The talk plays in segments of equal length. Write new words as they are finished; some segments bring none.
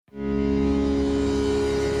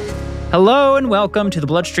Hello and welcome to the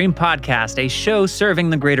Bloodstream Podcast, a show serving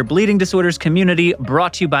the greater bleeding disorders community,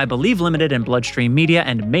 brought to you by Believe Limited and Bloodstream Media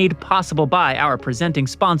and made possible by our presenting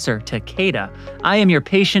sponsor, Takeda. I am your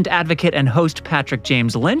patient advocate and host, Patrick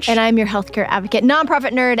James Lynch. And I'm your healthcare advocate,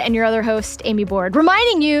 nonprofit nerd, and your other host, Amy Board,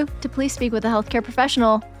 reminding you to please speak with a healthcare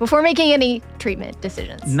professional before making any treatment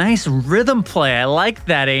decisions. Nice rhythm play. I like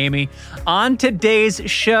that, Amy. On today's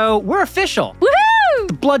show, we're official. Woohoo!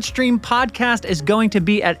 The Bloodstream Podcast is going to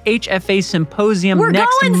be at HFA Symposium We're next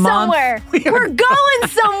going month. Somewhere. We're going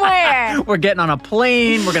somewhere. We're getting on a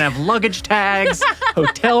plane. We're going to have luggage tags,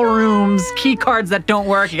 hotel rooms, key cards that don't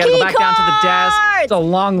work. You got to go back down to the desk. It's a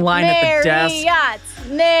long line at the desk.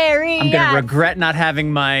 I'm going to regret not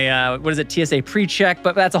having my, TSA pre-check,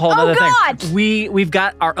 but that's a whole other thing. We've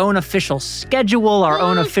got our own official schedule, our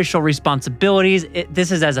own official responsibilities.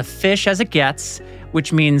 This is as official as it gets,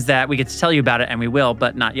 which means that we get to tell you about it, and we will,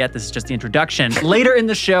 but not yet. This is just the introduction. Later in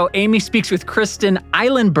the show, Amy speaks with Kristin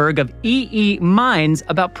Eilenberg of EE Minds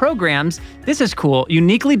about programs, this is cool,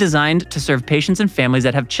 uniquely designed to serve patients and families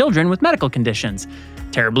that have children with medical conditions.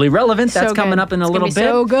 Terribly relevant. That's coming up in a little bit.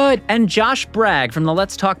 So good. And Josh Bragg from the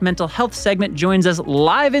Let's Talk Mental Health segment joins us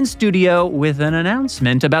live in studio with an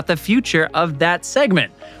announcement about the future of that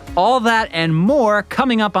segment. All that and more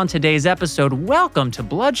coming up on today's episode. Welcome to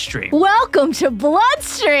Bloodstream. Welcome to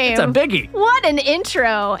Bloodstream. It's a biggie. What an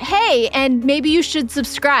intro. Hey, and maybe you should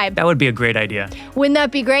subscribe. That would be a great idea. Wouldn't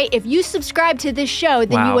that be great? If you subscribe to this show,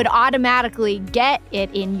 then you would automatically get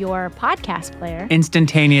it in your podcast player.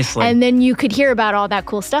 Instantaneously. And then you could hear about all that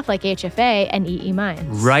cool stuff like HFA and EE Minds.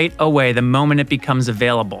 Right away, the moment it becomes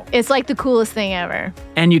available. It's like the coolest thing ever.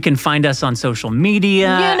 And you can find us on social media.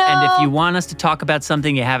 And if you want us to talk about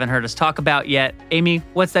something you haven't heard us talk about yet, Amy,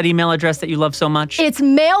 what's that email address that you love so much? It's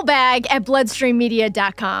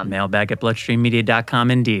mailbag@bloodstreammedia.com. Mailbag@bloodstreammedia.com,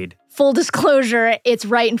 indeed. Full disclosure, it's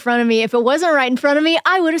right in front of me. If it wasn't right in front of me,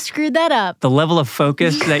 I would have screwed that up. The level of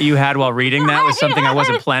focus that you had while reading that was something I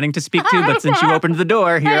wasn't planning to speak to, but since you opened the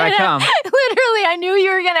door, here I come. Literally, I knew you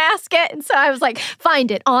were going to ask it, and so I was like,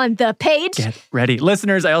 find it on the page. Get ready.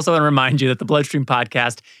 Listeners, I also want to remind you that the Bloodstream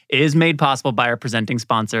Podcast is made possible by our presenting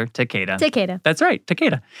sponsor, Takeda. Takeda. That's right,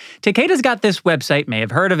 Takeda. Takeda's got this website, may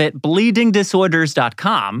have heard of it,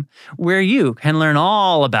 bleedingdisorders.com, where you can learn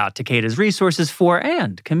all about Takeda's resources for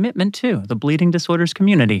and commitment to the bleeding disorders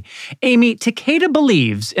community. Amy, Takeda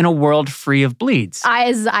believes in a world free of bleeds.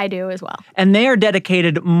 As I do as well. And they are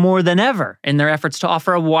dedicated more than ever in their efforts to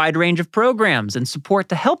offer a wide range of programs and support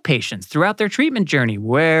to help patients throughout their treatment journey,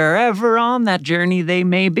 wherever on that journey they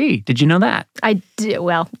may be. Did you know that? I did.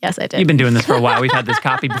 Well, yes, I did. You've been doing this for a while. We've had this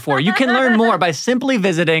copy before. You can learn more by simply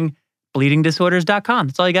visiting bleedingdisorders.com.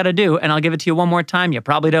 That's all you got to do. And I'll give it to you one more time. You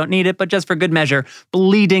probably don't need it, but just for good measure,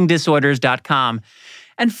 bleedingdisorders.com.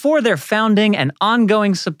 And for their founding and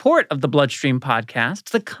ongoing support of the Bloodstream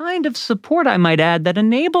Podcast, the kind of support, I might add, that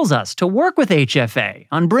enables us to work with HFA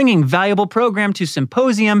on bringing valuable program to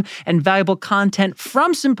Symposium and valuable content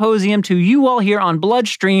from Symposium to you all here on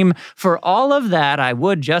Bloodstream. For all of that, I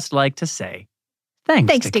would just like to say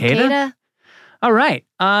thanks Takeda. All right.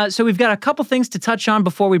 So we've got a couple things to touch on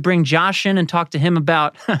before we bring Josh in and talk to him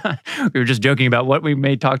about, we were just joking about what we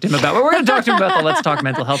may talk to him about, but we're going to talk to him about the Let's Talk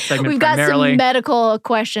Mental Health segment primarily. We've got some medical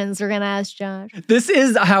questions we're going to ask Josh. This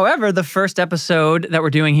is, however, the first episode that we're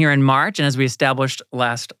doing here in March, and as we established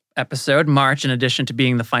last episode, March, in addition to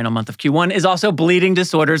being the final month of Q1, is also Bleeding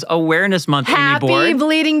Disorders Awareness Month. Happy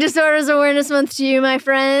Bleeding Disorders Awareness Month to you, my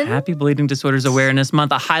friend. Happy Bleeding Disorders Awareness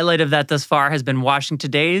Month. A highlight of that thus far has been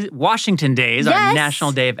Washington Days, our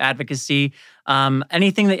National Day of Advocacy.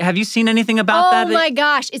 Have you seen anything about that? Oh my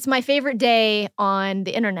gosh, it's my favorite day on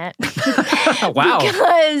the internet. Wow.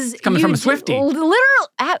 Because it's coming from a Swiftie.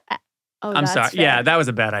 I'm sorry. Fair. Yeah, that was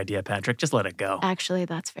a bad idea, Patrick. Just let it go. Actually,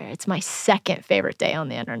 that's fair. It's my second favorite day on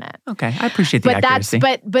the internet. Okay, I appreciate the accuracy.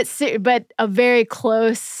 But a very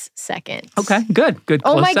close second. Okay, good. Close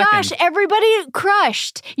oh my second. gosh, everybody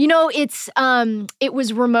crushed. You know, it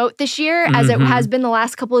was remote this year, as it has been the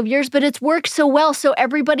last couple of years, but it's worked so well. So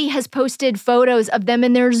everybody has posted photos of them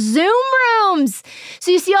in their Zoom rooms.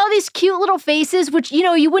 So you see all these cute little faces, which,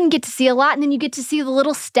 you wouldn't get to see a lot, and then you get to see the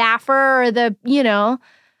little staffer or the,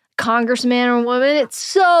 congressman or woman. It's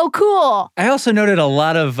so cool. I also noted a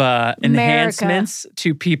lot of enhancements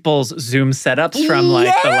to people's Zoom setups from the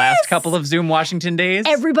last couple of Zoom Washington days.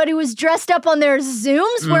 Everybody was dressed up on their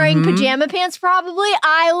Zooms, wearing pajama pants probably.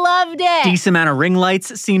 I loved it. Decent amount of ring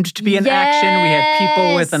lights seemed to be in action. We had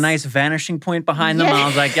people with a nice vanishing point behind them. I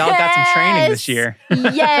was like, y'all got some training this year.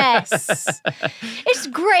 Yes. It's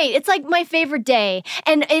great. It's like my favorite day.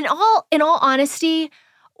 And in all honesty,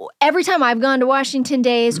 every time I've gone to Washington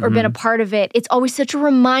Days or been a part of it, it's always such a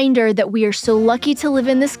reminder that we are so lucky to live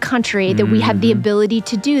in this country that we have the ability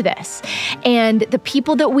to do this. And the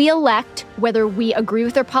people that we elect, whether we agree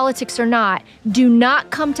with their politics or not, do not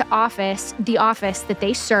come to the office that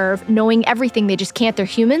they serve, knowing everything. They just can't. They're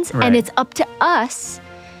humans. Right. And it's up to us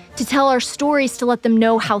to tell our stories, to let them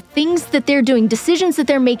know how things that they're doing, decisions that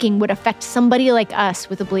they're making would affect somebody like us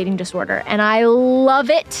with a bleeding disorder. And I love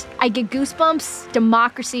it. I get goosebumps.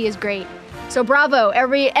 Democracy is great. So bravo,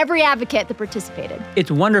 every advocate that participated.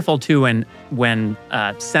 It's wonderful too when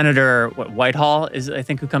Senator Whitehall is, I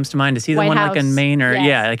think, who comes to mind. Is he the one like in Maine? Or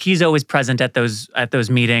yes. like he's always present at those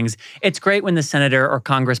meetings. It's great when the senator or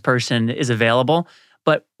congressperson is available.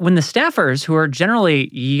 But when the staffers, who are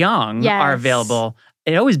generally young, are available,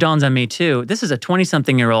 it always dawns on me too, this is a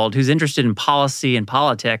 20-something-year-old who's interested in policy and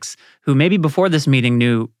politics, who maybe before this meeting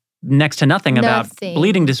knew next to nothing about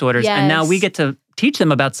bleeding disorders. Yes. And now we get to teach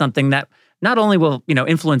them about something that not only will,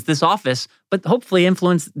 influence this office, but hopefully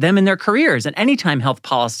influence them in their careers. And anytime health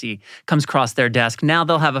policy comes across their desk, now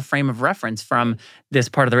they'll have a frame of reference from this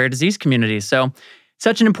part of the rare disease community. So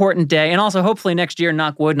such an important day. And also hopefully next year,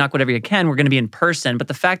 knock wood, knock whatever you can, we're going to be in person. But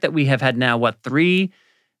the fact that we have had now, 3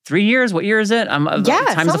 years? What year is it?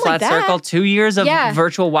 Time's a flat circle. 2 years of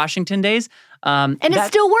virtual Washington Days. And it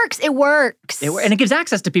still works. It works. And it gives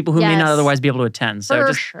access to people who may not otherwise be able to attend.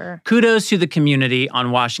 So kudos to the community on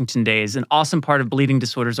Washington Days, an awesome part of Bleeding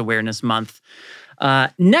Disorders Awareness Month.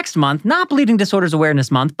 Next month, not Bleeding Disorders Awareness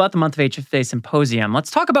Month, but the month of HFA Symposium. Let's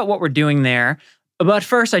talk about what we're doing there. But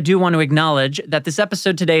first, I do want to acknowledge that this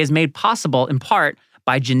episode today is made possible in part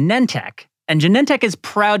by Genentech. And Genentech is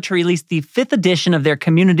proud to release the 5th edition of their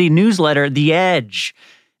community newsletter, The Edge.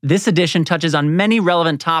 This edition touches on many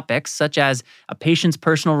relevant topics, such as a patient's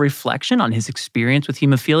personal reflection on his experience with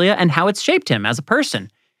hemophilia and how it's shaped him as a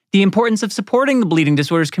person, the importance of supporting the bleeding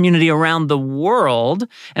disorders community around the world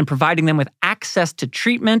and providing them with access to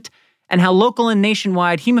treatment, and how local and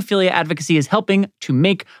nationwide hemophilia advocacy is helping to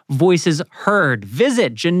make voices heard.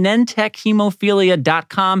 Visit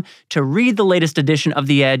genentechhemophilia.com to read the latest edition of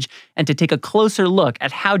The Edge and to take a closer look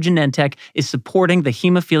at how Genentech is supporting the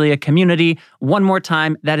hemophilia community. One more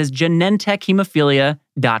time, that is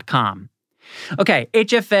genentechhemophilia.com. Okay,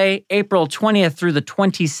 HFA, April 20th through the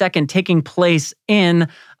 22nd, taking place in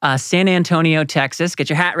San Antonio, Texas. Get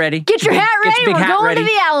your hat ready. Get your hat ready. We're going to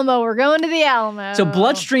the Alamo. We're going to the Alamo. So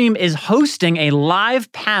Bloodstream is hosting a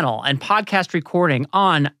live panel and podcast recording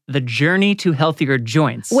on the journey to healthier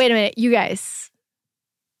joints. Wait a minute, you guys.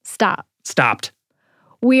 Stop. Stopped.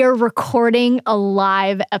 We are recording a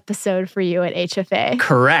live episode for you at HFA.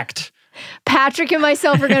 Correct. Patrick and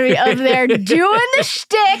myself are going to be up there doing the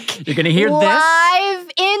shtick. You're going to hear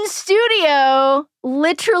live in studio.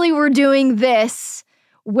 Literally, we're doing this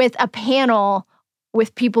with a panel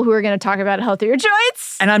with people who are going to talk about healthier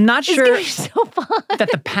joints. And I'm not sure it's gonna be so fun.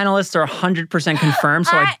 that the panelists are 100% confirmed,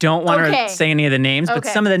 so I don't want to say any of the names, but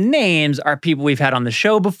some of the names are people we've had on the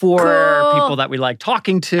show before, people that we like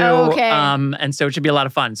talking to, and so it should be a lot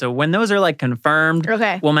of fun. So when those are like confirmed,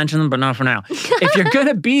 we'll mention them, but not for now. If you're going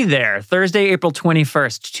to be there, Thursday, April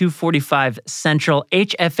 21st, 2:45 Central,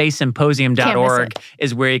 HFAsymposium.org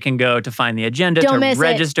is where you can go to find the agenda, to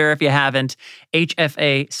register if you haven't,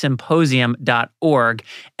 HFAsymposium.org.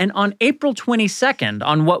 And on April 22nd,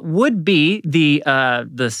 on what would be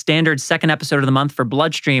the standard second episode of the month for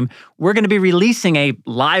Bloodstream, we're going to be releasing a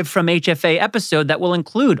live from HFA episode that will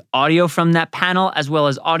include audio from that panel, as well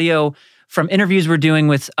as audio from interviews we're doing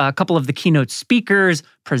with a couple of the keynote speakers,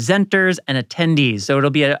 presenters, and attendees. So it'll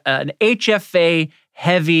be an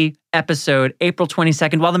HFA-heavy episode, April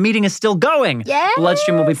 22nd, while the meeting is still going. Yes.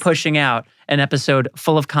 Bloodstream will be pushing out an episode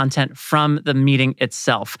full of content from the meeting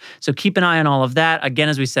itself. So keep an eye on all of that. Again,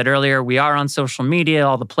 as we said earlier, we are on social media,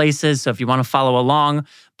 all the places. So if you want to follow along,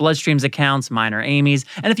 Bloodstream's accounts, mine are Amy's.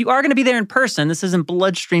 And if you are going to be there in person, this isn't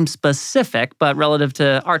Bloodstream specific, but relative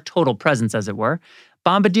to our total presence, as it were,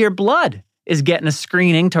 Bombardier Blood is getting a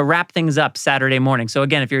screening to wrap things up Saturday morning. So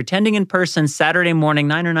again, if you're attending in person Saturday morning,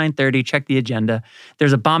 9 or 9:30, check the agenda.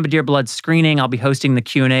 There's a Bombardier Blood screening. I'll be hosting the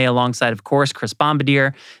Q&A alongside, of course, Chris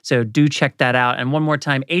Bombardier. So do check that out. And one more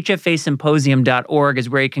time, HFAsymposium.org is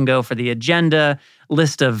where you can go for the agenda,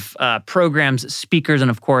 list of programs, speakers, and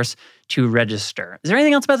of course, to register. Is there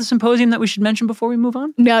anything else about the symposium that we should mention before we move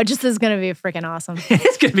on? No, just is going to be freaking awesome.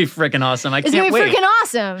 It's going to be freaking awesome. I can't wait. It's going to be freaking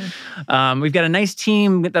awesome. We've got a nice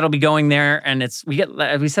team that'll be going there, and as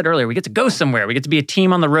we said earlier, we get to go somewhere. We get to be a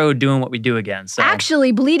team on the road doing what we do again. So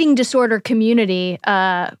actually, bleeding disorder community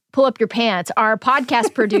pull up your pants. Our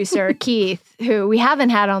podcast producer, Keith, who we haven't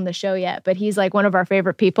had on the show yet, but he's like one of our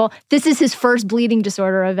favorite people. This is his first bleeding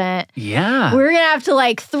disorder event. Yeah. We're going to have to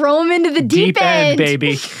like throw him into the deep end.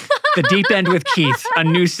 Baby. The Deep End with Keith, a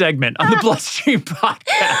new segment on the Bloodstream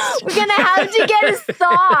podcast. We're going to have to get his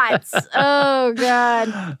thoughts. Oh,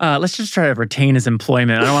 God. Let's just try to retain his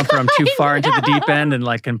employment. I don't want to throw him too far into the deep end and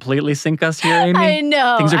like completely sink us here, Amy. I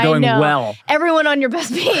know. Things are going well. Everyone on your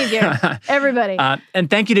best behavior. Everybody. And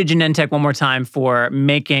thank you to Genentech one more time for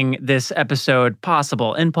making this episode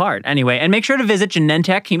possible, in part, anyway. And make sure to visit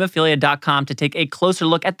GenentechHemophilia.com to take a closer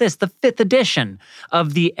look at this, the 5th edition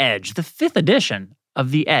of The Edge. The 5th edition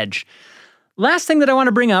of The Edge. Last thing that I want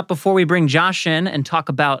to bring up before we bring Josh in and talk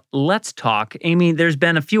about Let's Talk. Amy, there's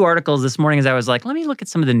been a few articles this morning as I was like, let me look at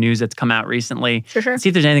some of the news that's come out recently. Sure. See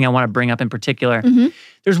if there's anything I want to bring up in particular. Mm-hmm.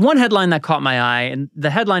 There's one headline that caught my eye, and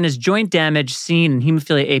the headline is Joint Damage Seen in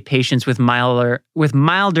Hemophilia A Patients with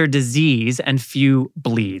milder disease and few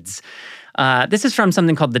bleeds. This is from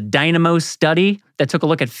something called the Dynamo study that took a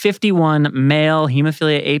look at 51 male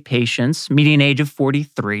hemophilia A patients, median age of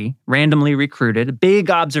 43, randomly recruited, a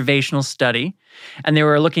big observational study. And they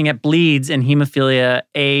were looking at bleeds in hemophilia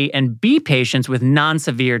A and B patients with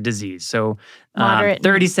non-severe disease. So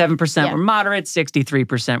 37% were moderate,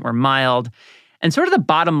 63% were mild. And sort of the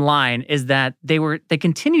bottom line is that they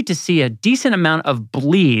continued to see a decent amount of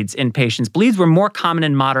bleeds in patients. Bleeds were more common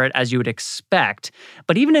and moderate as you would expect.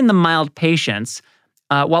 But even in the mild patients,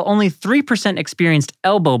 while only 3% experienced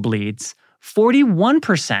elbow bleeds,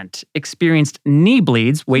 41% experienced knee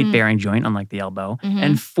bleeds, weight-bearing joint, unlike the elbow,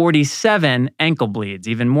 and 47 ankle bleeds,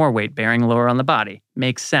 even more weight-bearing lower on the body.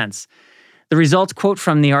 Makes sense. The results, quote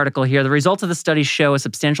from the article here, the results of the study show a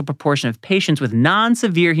substantial proportion of patients with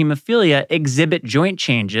non-severe hemophilia exhibit joint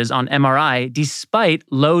changes on MRI despite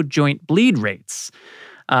low joint bleed rates,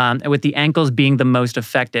 with the ankles being the most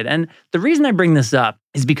affected. And the reason I bring this up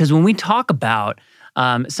is because when we talk about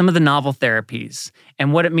some of the novel therapies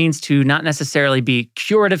and what it means to not necessarily be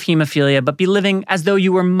cured of hemophilia, but be living as though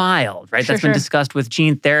you were mild, right? That's been discussed with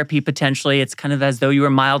gene therapy potentially. It's kind of as though you were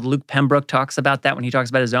mild. Luke Pembroke talks about that when he talks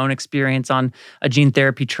about his own experience on a gene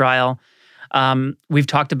therapy trial. We've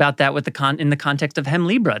talked about that in the context of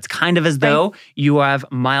Hemlibra. It's kind of as though you have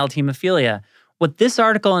mild hemophilia. What this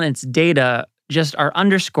article and its data just are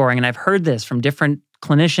underscoring, and I've heard this from different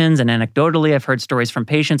clinicians and anecdotally, I've heard stories from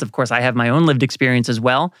patients. Of course, I have my own lived experience as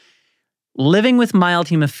well. Living with mild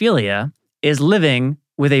hemophilia is living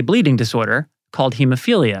with a bleeding disorder called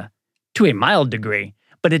hemophilia to a mild degree.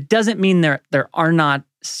 But it doesn't mean there are not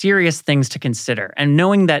serious things to consider. And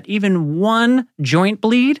knowing that even one joint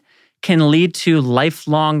bleed can lead to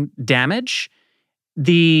lifelong damage,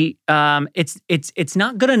 it's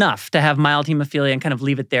not good enough to have mild hemophilia and kind of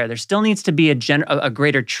leave it there. There still needs to be a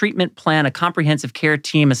greater treatment plan, a comprehensive care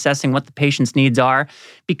team assessing what the patient's needs are,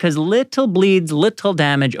 because little bleeds, little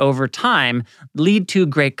damage over time lead to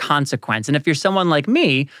great consequence. And if you're someone like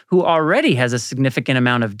me who already has a significant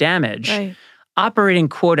amount of damage, operating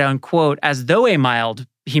quote unquote as though a mild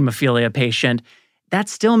hemophilia patient, that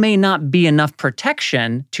still may not be enough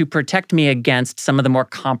protection to protect me against some of the more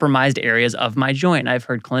compromised areas of my joint. And I've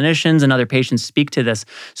heard clinicians and other patients speak to this.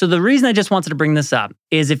 So the reason I just wanted to bring this up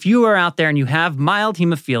is if you are out there and you have mild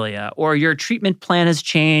hemophilia or your treatment plan has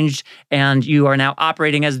changed and you are now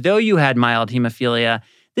operating as though you had mild hemophilia,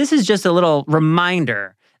 this is just a little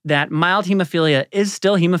reminder that mild hemophilia is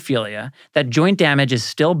still hemophilia, that joint damage is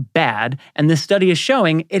still bad, and this study is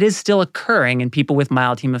showing it is still occurring in people with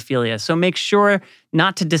mild hemophilia. So make sure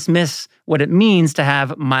not to dismiss what it means to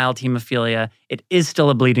have mild hemophilia. It is still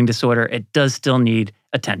a bleeding disorder. It does still need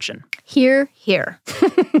attention. Hear, hear.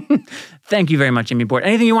 Thank you very much, Amy Board.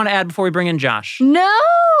 Anything you want to add before we bring in Josh? No!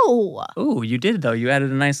 Ooh, you did, though. You added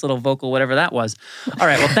a nice little vocal, whatever that was. All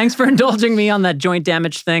right, well, thanks for indulging me on that joint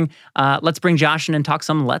damage thing. Let's bring Josh in and talk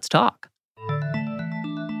some Let's Talk.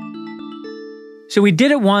 So we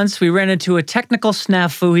did it once. We ran into a technical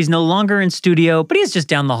snafu. He's no longer in studio, but he's just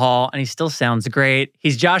down the hall, and he still sounds great.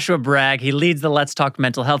 He's Joshua Bragg. He leads the Let's Talk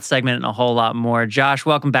mental health segment and a whole lot more. Josh,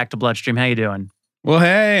 welcome back to Bloodstream. How you doing? Well,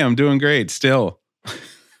 hey, I'm doing great still.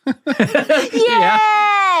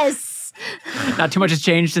 Yes! Not too much has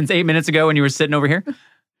changed since 8 minutes ago when you were sitting over here?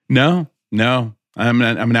 No. I'm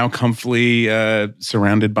now comfortably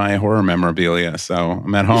surrounded by horror memorabilia, so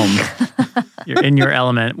I'm at home. You're in your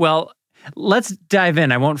element. Well, let's dive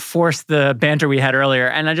in. I won't force the banter we had earlier.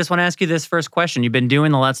 And I just want to ask you this first question. You've been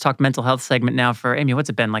doing the Let's Talk mental health segment now for, Amy, what's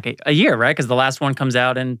it been? Like a year, right? Because the last one comes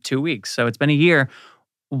out in 2 weeks. So it's been a year.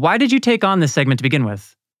 Why did you take on this segment to begin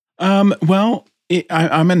with? Well,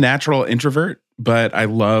 I'm a natural introvert, but I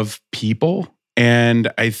love people.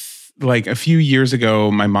 And like a few years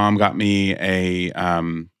ago, my mom got me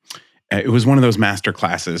it was one of those master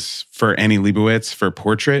classes for Annie Leibovitz for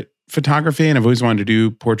portrait photography. And I've always wanted to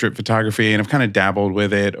do portrait photography, and I've kind of dabbled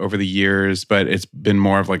with it over the years, but it's been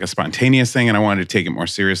more of like a spontaneous thing, and I wanted to take it more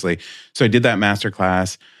seriously. So I did that master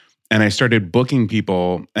class, and I started booking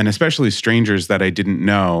people, and especially strangers that I didn't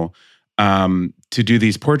know, to do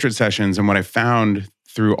these portrait sessions. And what I found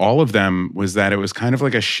through all of them was that it was kind of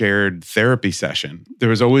like a shared therapy session. There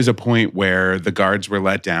was always a point where the guards were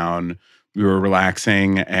let down, we were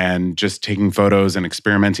relaxing and just taking photos and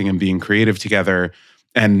experimenting and being creative together.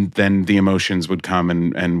 And then the emotions would come,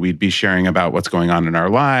 and we'd be sharing about what's going on in our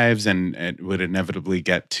lives, and it would inevitably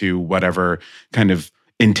get to whatever kind of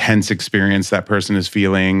intense experience that person is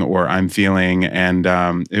feeling or I'm feeling. And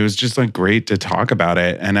it was just like great to talk about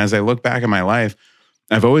it. And as I look back in my life,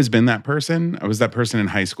 I've always been that person. I was that person in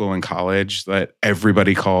high school and college that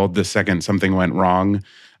everybody called the second something went wrong.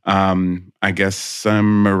 I guess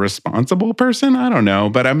I'm a responsible person. I don't know,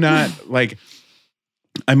 but I'm not like...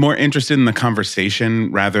 I'm more interested in the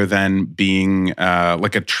conversation rather than being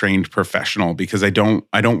like a trained professional, because I don't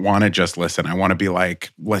want to just listen. I want to be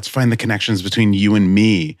like, let's find the connections between you and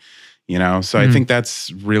me, you know? So I think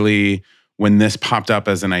that's really when this popped up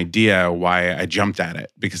as an idea, why I jumped at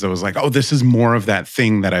it, because I was like, oh, this is more of that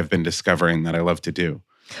thing that I've been discovering that I love to do.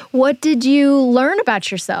 What did you learn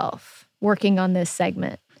about yourself working on this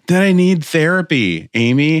segment? That I need therapy,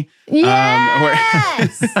 Amy.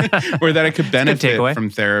 Yes! Or that I could benefit from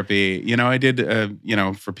therapy. You know, I did,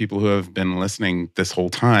 for people who have been listening this whole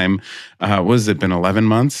time, what has it been, 11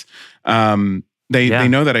 months? They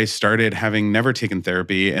know that I started having never taken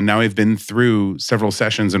therapy, and now I've been through several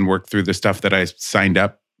sessions and worked through the stuff that I signed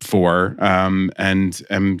up for, and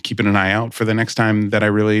am keeping an eye out for the next time that I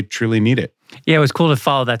really, truly need it. Yeah, it was cool to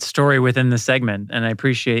follow that story within the segment, and I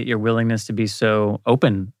appreciate your willingness to be so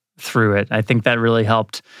open through it. I think that really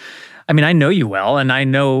helped. I mean, I know you well, and I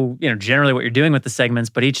know, generally what you're doing with the segments,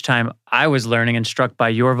 but each time I was learning and struck by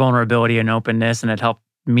your vulnerability and openness, and it helped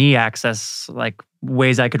me access like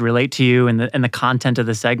ways I could relate to you and the content of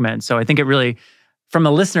the segment. So I think it really, from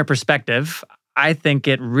a listener perspective, I think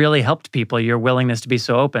it really helped people, your willingness to be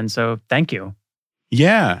so open. So thank you.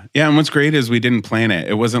 Yeah. And what's great is we didn't plan it.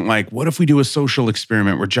 It wasn't like, what if we do a social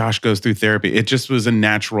experiment where Josh goes through therapy? It just was a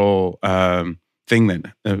natural thing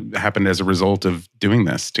that happened as a result of doing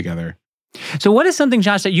this together. So what is something,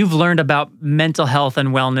 Josh, that you've learned about mental health and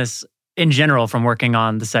wellness in general from working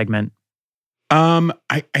on the segment?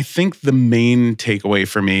 I think the main takeaway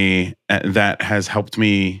for me that has helped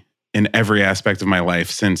me in every aspect of my life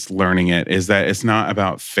since learning it is that it's not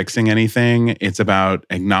about fixing anything. It's about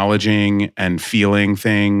acknowledging and feeling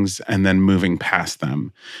things and then moving past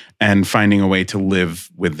them and finding a way to live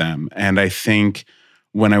with them. And I think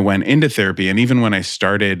when I went into therapy, and even when I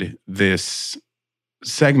started this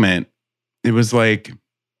segment, it was like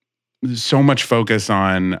so much focus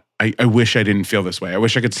on, I wish I didn't feel this way. I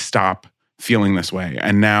wish I could stop feeling this way.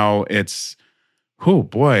 And now it's, oh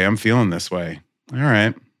boy, I'm feeling this way. All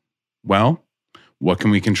right. Well, what can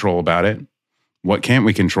we control about it? What can't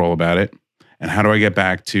we control about it? And how do I get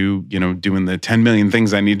back to, doing the 10 million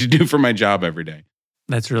things I need to do for my job every day?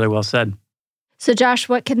 That's really well said. So Josh,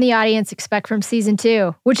 what can the audience expect from season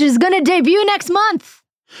 2, which is going to debut next month?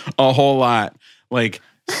 A whole lot. Like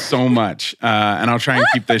so much. And I'll try and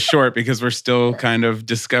keep this short because we're still kind of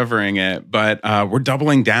discovering it, but we're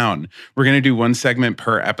doubling down. We're going to do one segment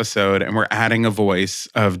per episode, and we're adding a voice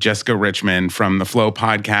of Jessica Richmond from the Flow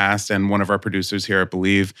podcast and one of our producers here at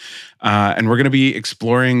Believe. And we're going to be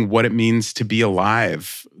exploring what it means to be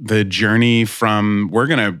alive. The journey we're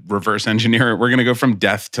going to reverse engineer it. We're going to go from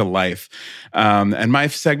death to life. And my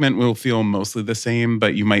segment will feel mostly the same,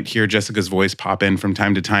 but you might hear Jessica's voice pop in from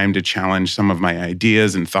time to time to challenge some of my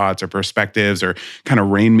ideas and thoughts or perspectives, or kind of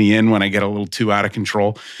rein me in when I get a little too out of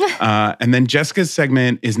control. And then Jessica's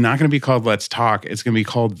segment is not going to be called Let's Talk. It's going to be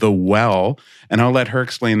called The Well. And I'll let her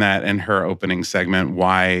explain that in her opening segment,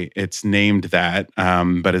 why it's named that.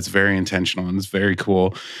 But it's very intentional and it's very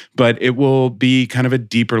cool. But it will be kind of a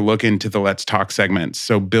deeper look into the Let's Talk segment.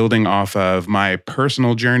 So building off of my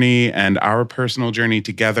personal journey and our personal journey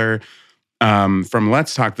together, from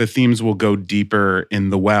Let's Talk, the themes will go deeper in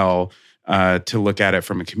The Well, to look at it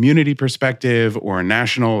from a community perspective or a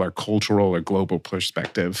national or cultural or global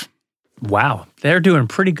perspective. Wow. They're doing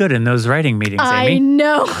pretty good in those writing meetings, Amy. I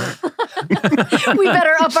know. We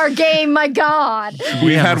better up our game, my God.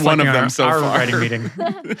 We had one of them so our far. Writing meeting.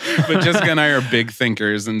 But Jessica and I are big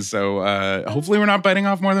thinkers, and so hopefully we're not biting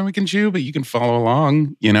off more than we can chew, but you can follow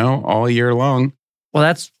along, all year long. Well,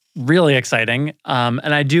 that's really exciting.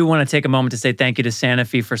 And I do want to take a moment to say thank you to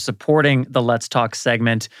Sanofi for supporting the Let's Talk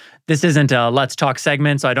segment. This isn't a Let's Talk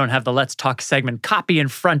segment, so I don't have the Let's Talk segment copy in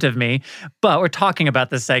front of me, but we're talking about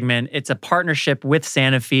this segment. It's a partnership with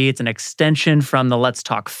Sanofi. It's an extension from the Let's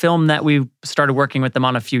Talk film that we started working with them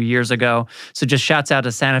on a few years ago. So just shouts out to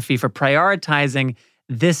Sanofi for prioritizing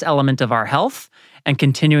this element of our health and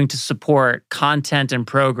continuing to support content and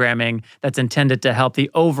programming that's intended to help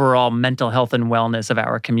the overall mental health and wellness of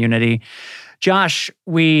our community. Josh,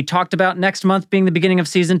 we talked about next month being the beginning of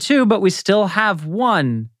season 2, but we still have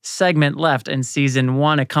one segment left in season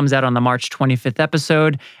 1. It comes out on the March 25th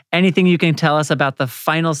episode. Anything you can tell us about the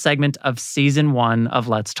final segment of season 1 of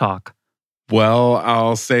Let's Talk? Well,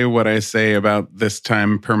 I'll say what I say about this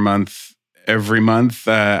time per month. Every month,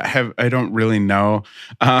 I don't really know.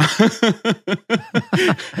 And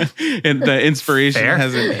the inspiration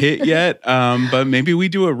hasn't hit yet. But maybe we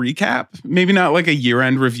do a recap. Maybe not like a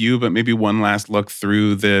year-end review, but maybe one last look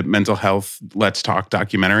through the mental health Let's Talk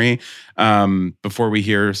documentary before we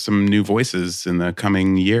hear some new voices in the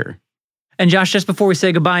coming year. And Josh, just before we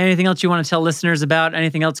say goodbye, anything else you want to tell listeners about?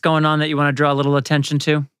 Anything else going on that you want to draw a little attention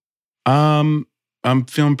to? I'm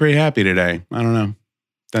feeling pretty happy today. I don't know.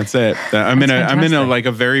 That's it. I'm in a like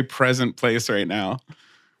a very present place right now.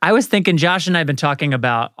 I was thinking, Josh and I have been talking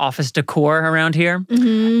about office decor around here.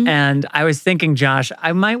 Mm-hmm. And I was thinking, Josh,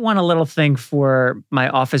 I might want a little thing for my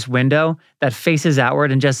office window that faces outward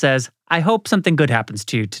and just says, I hope something good happens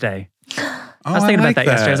to you today. I was thinking about that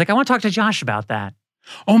yesterday. I was like, I want to talk to Josh about that.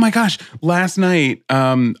 Oh my gosh. Last night,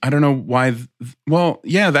 I don't know why.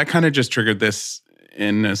 That kind of just triggered this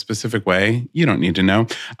in a specific way. You don't need to know.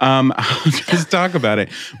 I'll just talk about it.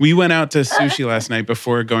 We went out to sushi last night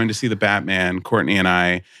before going to see the Batman, Courtney and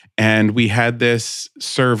I, and we had this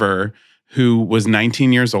server who was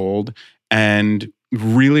 19 years old and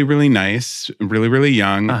really, really nice, really, really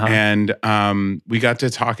young. Uh-huh. And we got to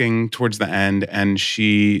talking towards the end, and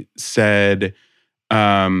she said,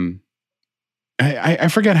 I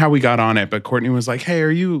forget how we got on it, but Courtney was like, hey, are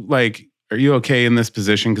you okay in this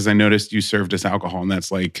position? Because I noticed you served us alcohol, and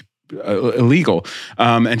that's like illegal.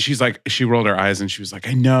 And she rolled her eyes and she was like,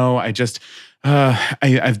 I know,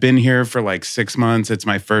 I've been here for like 6 months. It's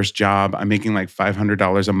my first job. I'm making like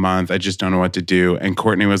 $500 a month. I just don't know what to do. And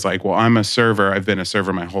Courtney was like, well, I'm a server. I've been a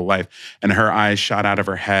server my whole life. And her eyes shot out of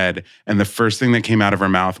her head. And the first thing that came out of her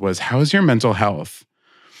mouth was, how's your mental health?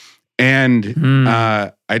 And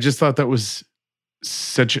I just thought that was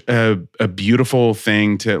such a beautiful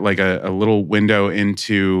thing, to like a little window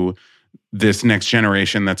into this next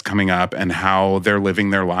generation that's coming up and how they're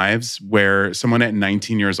living their lives, where someone at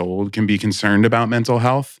 19 years old can be concerned about mental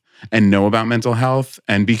health and know about mental health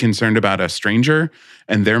and be concerned about a stranger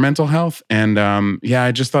and their mental health. And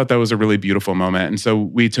I just thought that was a really beautiful moment. And so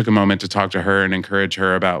we took a moment to talk to her and encourage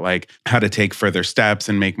her about like how to take further steps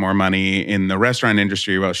and make more money in the restaurant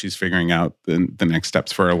industry while she's figuring out the next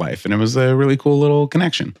steps for her life. And it was a really cool little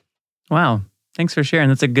connection. Wow. Thanks for sharing.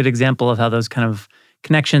 That's a good example of how those kind of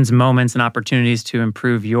connections, moments, and opportunities to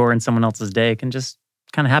improve your and someone else's day can just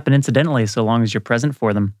kind of happen incidentally, so long as you're present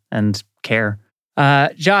for them and care.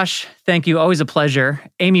 Josh, thank you. Always a pleasure.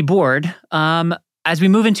 Amy Board, as we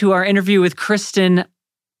move into our interview with Kristin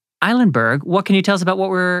Eilenberg, what can you tell us about what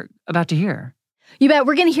we're about to hear? You bet.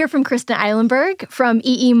 We're going to hear from Kristin Eilenberg from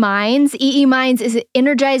EE Minds. EE Minds is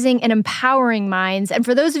energizing and empowering minds. And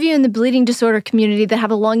for those of you in the bleeding disorder community that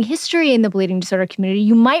have a long history in the bleeding disorder community,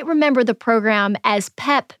 you might remember the program as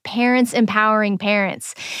PEP, Parents Empowering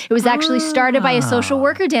Parents. It was actually started by a social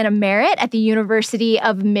worker, Dana Merritt, at the University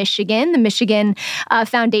of Michigan, the Michigan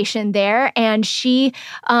Foundation there. And she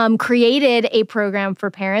created a program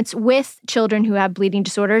for parents with children who have bleeding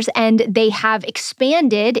disorders. And they have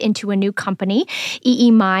expanded into a new company, EE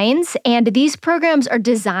Minds, and these programs are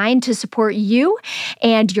designed to support you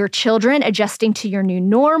and your children adjusting to your new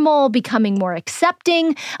normal, becoming more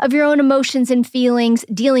accepting of your own emotions and feelings,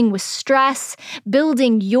 dealing with stress,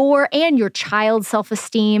 building your and your child's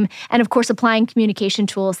self-esteem, and of course, applying communication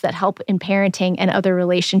tools that help in parenting and other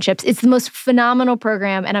relationships. It's the most phenomenal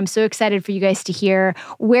program, and I'm so excited for you guys to hear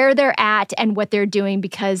where they're at and what they're doing,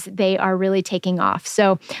 because they are really taking off.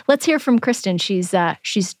 So let's hear from Kristin.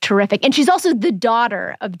 She's terrific, and she's also the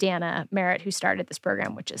daughter of Dana Merritt, who started this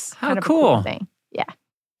program, which is kind of a cool thing. Yeah.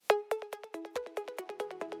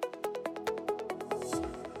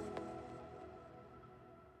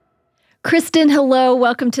 Kristin, hello.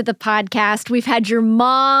 Welcome to the podcast. We've had your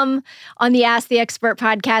mom on the Ask the Expert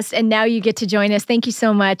podcast, and now you get to join us. Thank you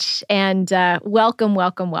so much, and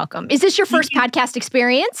welcome. Is this your first podcast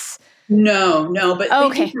experience? No, but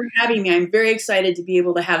thank you for having me. I'm very excited to be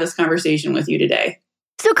able to have this conversation with you today.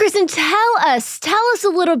 So, Kristin, tell us a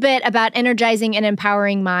little bit about Energizing and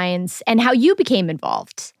Empowering Minds and how you became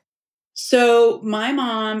involved. So my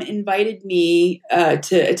mom invited me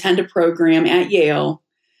to attend a program at Yale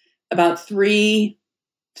about three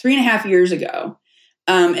and a half years ago.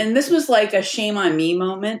 And this was like a shame on me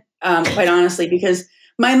moment, quite honestly, because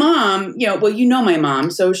my mom, my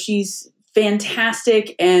mom, so she's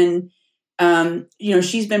fantastic. And,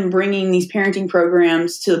 she's been bringing these parenting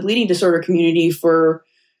programs to the bleeding disorder community for,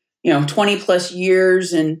 20 plus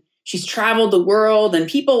years. And she's traveled the world, and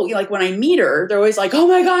people, like when I meet her, they're always like, "Oh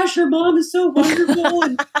my gosh, your mom is so wonderful,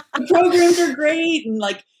 and the programs are great." And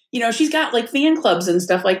like, she's got like fan clubs and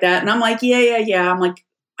stuff like that. And I'm like, yeah. I'm like,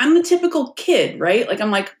 I'm the typical kid, right? Like,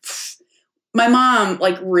 I'm like, my mom,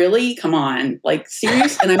 like, really? Come on, like,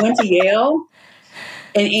 serious? And I went to Yale,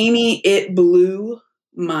 and Amy, it blew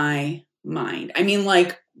my mind. I mean,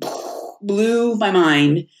 like, blew my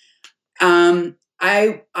mind.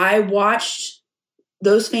 I watched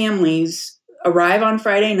those families arrive on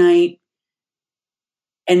Friday night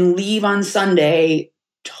and leave on Sunday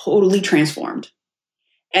totally transformed.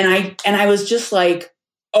 And I was just like,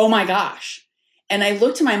 oh my gosh. And I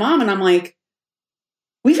looked to my mom and I'm like,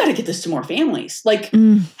 we've got to get this to more families. Like,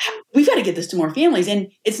 we've got to get this to more families.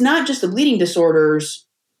 And it's not just the bleeding disorders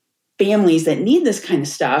families that need this kind of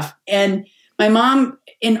stuff. And my mom,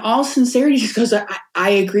 in all sincerity, just goes, I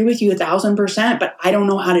agree with you 1,000%, but I don't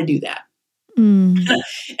know how to do that. And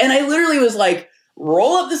I literally was like,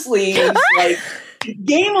 roll up the sleeves, like,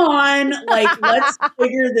 game on, like, let's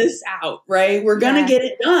figure this out, right? We're going to get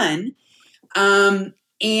it done.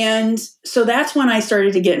 And so that's when I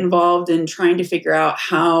started to get involved in trying to figure out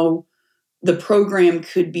how the program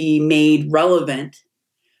could be made relevant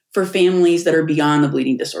for families that are beyond the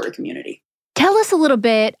bleeding disorder community. Tell us a little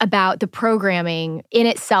bit about the programming in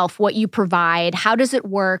itself, what you provide. How does it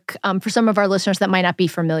work for some of our listeners that might not be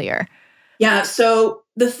familiar? Yeah, so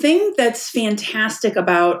the thing that's fantastic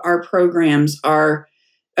about our programs are,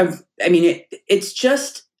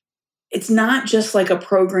 it's not just like a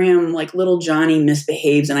program like little Johnny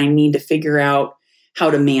misbehaves and I need to figure out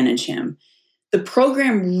how to manage him. The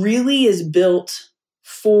program really is built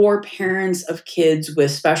for parents of kids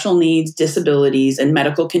with special needs, disabilities, and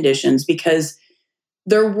medical conditions because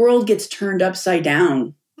their world gets turned upside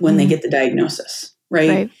down when they get the diagnosis,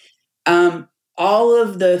 right? All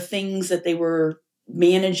of the things that they were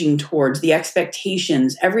managing towards, the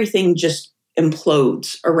expectations, everything just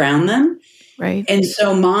implodes around them. Right. And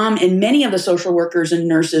so mom and many of the social workers and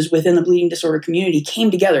nurses within the bleeding disorder community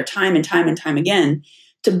came together time and time and time again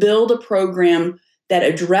to build a program that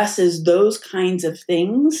addresses those kinds of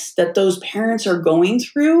things that those parents are going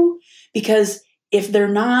through. Because if they're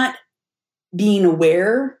not being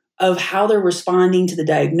aware of how they're responding to the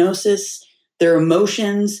diagnosis, their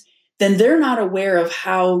emotions, then they're not aware of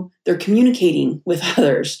how they're communicating with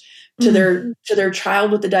others, to their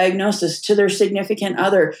child with the diagnosis, to their significant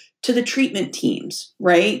other, to the treatment teams,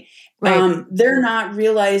 right? They're not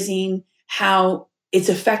realizing how it's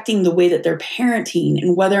affecting the way that they're parenting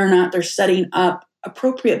and whether or not they're setting up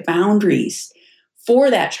appropriate boundaries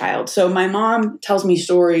for that child. So my mom tells me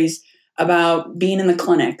stories about being in the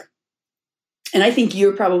clinic. And I think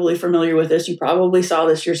you're probably familiar with this. You probably saw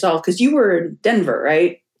this yourself because you were in Denver,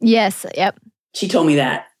 right? Yes. Yep. She told me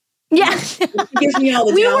that. Yeah. Gives me all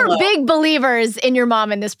the we down were low. big believers in your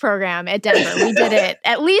mom in this program at Denver. We did it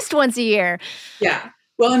at least once a year. Yeah.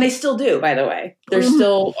 Well, and they still do, by the way. They're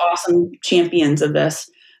still awesome champions of this.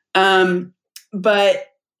 But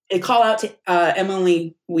a call out to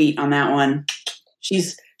Emily Wheat on that one.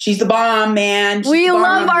 She's the bomb, man. We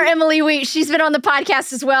love our Emily Wheat. She's been on the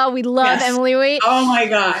podcast as well. We love Emily Wheat. Oh my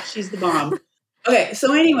gosh, she's the bomb. Okay,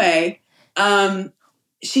 so anyway,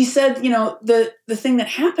 she said, the thing that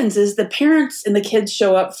happens is the parents and the kids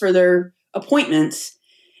show up for their appointments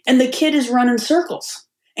and the kid is running circles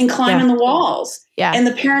and climbing the walls. Yeah. And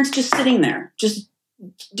the parents just sitting there, just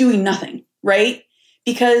doing nothing, right?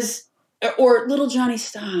 Or little Johnny,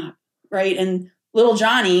 stop, right? And little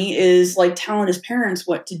Johnny is like telling his parents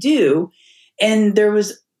what to do. And there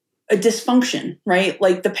was a dysfunction, right?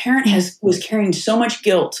 Like the parent was carrying so much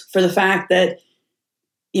guilt for the fact that,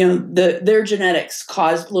 their genetics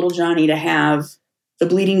caused little Johnny to have the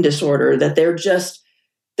bleeding disorder, that they're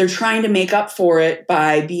trying to make up for it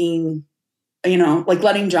by being, like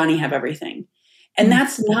letting Johnny have everything. And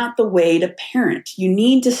that's not the way to parent. You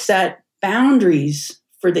need to set boundaries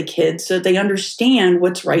for the kids so that they understand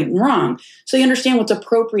what's right and wrong. So they understand what's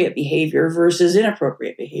appropriate behavior versus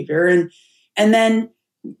inappropriate behavior. And then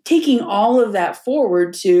taking all of that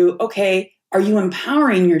forward to, okay, are you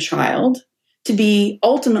empowering your child to be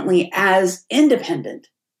ultimately as independent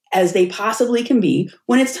as they possibly can be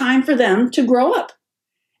when it's time for them to grow up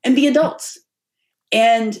and be adults.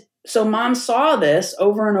 And so mom saw this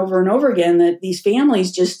over and over and over again, that these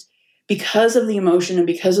families just, because of the emotion and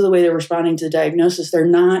because of the way they're responding to the diagnosis, they're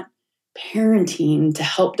not parenting to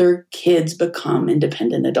help their kids become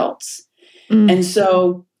independent adults. And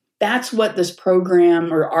so that's what this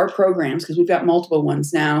program, or our programs, because we've got multiple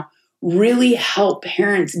ones now, really help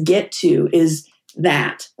parents get to, is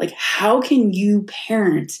that, like, how can you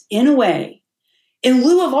parent in a way, in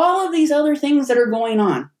lieu of all of these other things that are going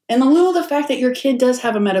on, in lieu of the fact that your kid does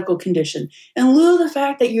have a medical condition, in lieu of the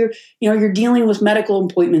fact that you're dealing with medical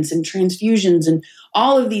appointments and transfusions and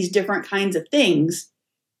all of these different kinds of things,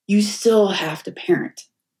 you still have to parent.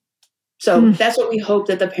 So that's what we hope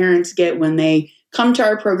that the parents get when they come to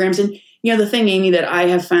our programs. And, the thing, Amy, that I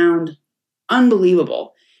have found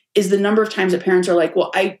unbelievable is the number of times that parents are like,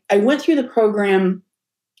 well, I went through the program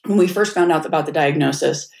when we first found out about the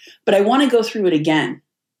diagnosis, but I want to go through it again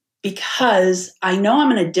because I know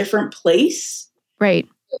I'm in a different place. Right.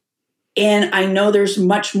 And I know there's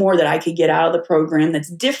much more that I could get out of the program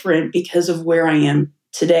that's different because of where I am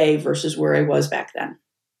today versus where I was back then.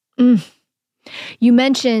 You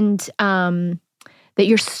mentioned that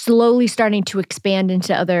you're slowly starting to expand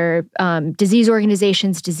into other disease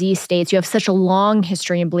organizations, disease states. You have such a long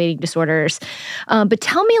history in bleeding disorders. But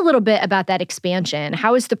tell me a little bit about that expansion.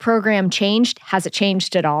 How has the program changed? Has it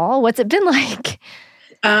changed at all? What's it been like?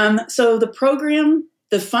 So the program,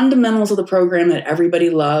 the fundamentals of the program that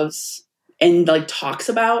everybody loves and like talks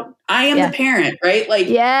about, I am the parent, right? Like,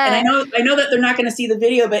 and I know that they're not going to see the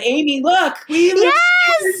video, but Amy, look, we have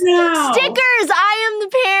stickers now. Stickers. I am the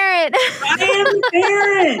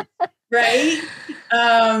parent, right?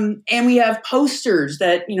 And we have posters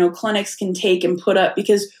that, clinics can take and put up,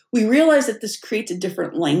 because we realize that this creates a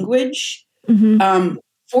different language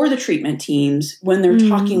for the treatment teams when they're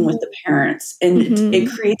talking with the parents, and it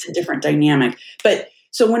creates a different dynamic. But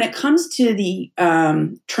so when it comes to the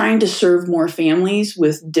trying to serve more families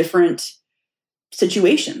with different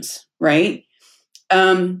situations, right?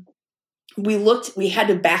 We had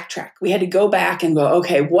to backtrack. We had to go back and go,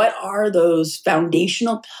 okay, what are those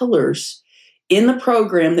foundational pillars in the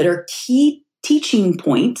program that are key teaching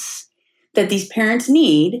points that these parents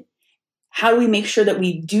need? How do we make sure that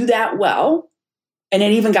we do that well? And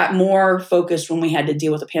it even got more focused when we had to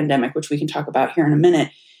deal with the pandemic, which we can talk about here in a minute.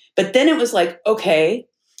 But then it was like, okay,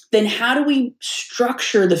 then how do we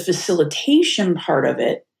structure the facilitation part of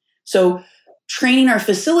it? So training our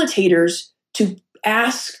facilitators to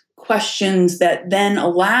ask questions that then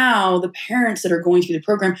allow the parents that are going through the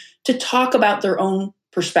program to talk about their own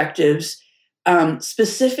perspectives,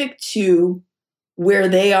 specific to where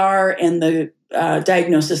they are and the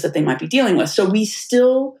diagnosis that they might be dealing with. So we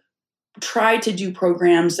still try to do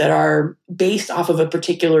programs that are based off of a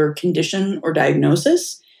particular condition or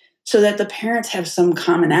diagnosis, so that the parents have some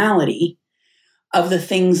commonality of the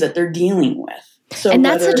things that they're dealing with. So, and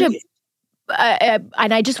that's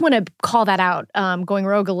and I just want to call that out, going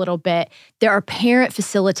rogue a little bit. There are parent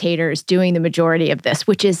facilitators doing the majority of this,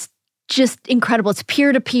 which is just incredible. It's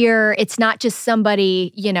peer-to-peer. It's not just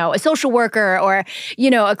somebody, a social worker or,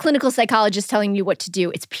 a clinical psychologist telling you what to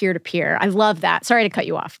do. It's peer-to-peer. I love that. Sorry to cut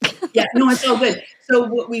you off. Yeah, no, it's all good. So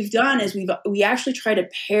what we've done is we actually try to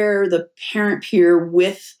pair the parent peer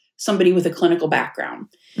with somebody with a clinical background,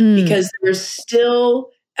 because there's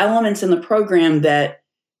still elements in the program that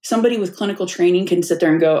somebody with clinical training can sit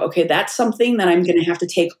there and go, okay, that's something that I'm going to have to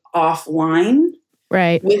take offline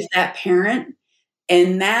with that parent.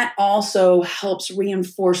 And that also helps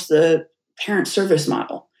reinforce the parent service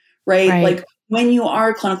model, right? Like when you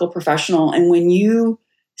are a clinical professional and when you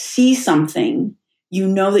see something, you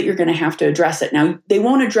know that you're going to have to address it. Now, they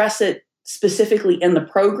won't address it specifically in the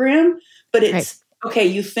program, but it's, okay,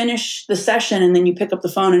 you finish the session and then you pick up the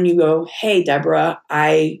phone and you go, hey, Deborah,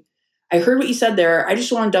 I heard what you said there. I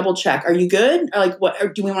just want to double check. Are you good? Or like, what? Or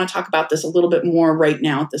do we want to talk about this a little bit more right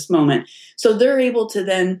now at this moment? So they're able to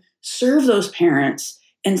then serve those parents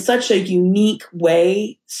in such a unique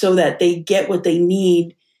way so that they get what they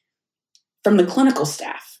need from the clinical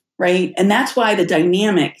staff, right? And that's why the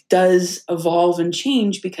dynamic does evolve and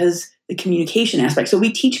change, because the communication aspect. So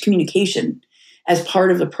we teach communication as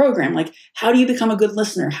part of the program. Like, how do you become a good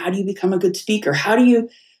listener? How do you become a good speaker? How do you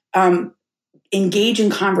engage in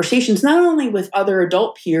conversations, not only with other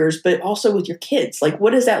adult peers, but also with your kids? Like,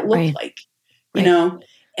 what does that look like? You know?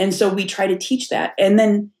 And so we try to teach that. And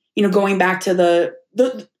then, going back to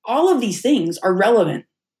all of these things are relevant,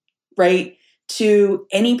 right, to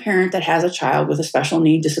any parent that has a child with a special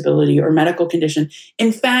need, disability, or medical condition.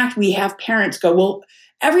 In fact, we have parents go, well,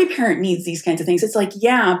 every parent needs these kinds of things. It's like,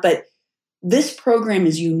 yeah, but this program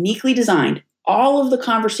is uniquely designed. All of the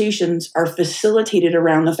conversations are facilitated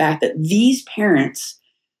around the fact that these parents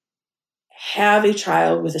have a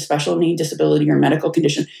child with a special need, disability, or medical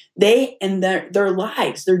condition. They and their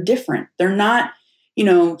lives, they're different. They're not,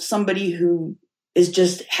 somebody who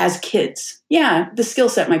has kids. Yeah, the skill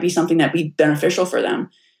set might be something that'd be beneficial for them,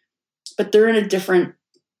 but they're in a different,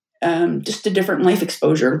 just a different life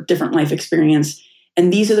exposure, different life experience.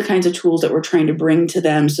 And these are the kinds of tools that we're trying to bring to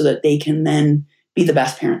them so that they can then be the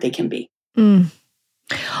best parent they can be.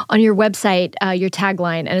 On your website, your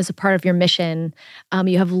tagline, and as a part of your mission,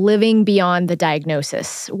 you have living beyond the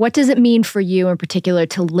diagnosis. What does it mean for you in particular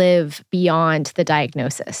to live beyond the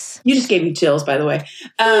diagnosis? You just gave me chills, by the way.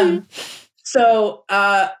 So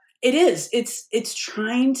it is. It's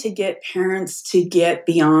trying to get parents to get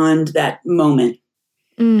beyond that moment.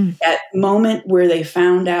 That moment where they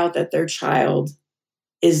found out that their child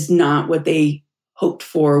is not what they hoped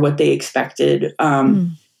for, what they expected.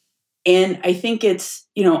 And I think it's,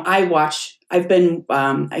 I've been,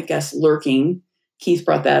 I guess, lurking. Keith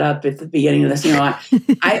brought that up at the beginning of this.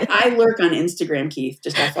 I lurk on Instagram, Keith,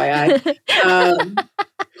 just FYI.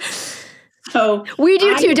 So we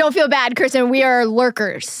do too. Don't feel bad, Kristin. We are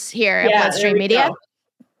lurkers here at Bloodstream Media.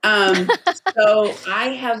 So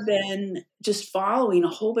I have been just following a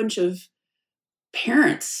whole bunch of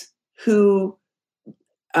parents who,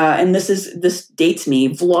 and this dates me,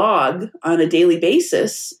 vlog on a daily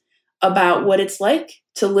basis about what it's like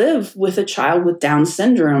to live with a child with Down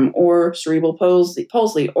syndrome or cerebral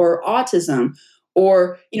palsy or autism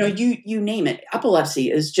or, you name it. Epilepsy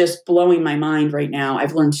is just blowing my mind right now.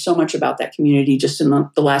 I've learned so much about that community just in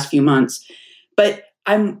the last few months. But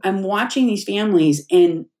I'm watching these families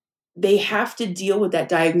and they have to deal with that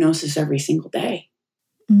diagnosis every single day.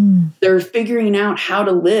 They're figuring out how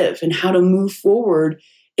to live and how to move forward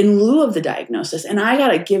in lieu of the diagnosis. And I got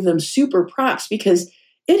to give them super props because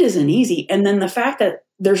it isn't easy. And then the fact that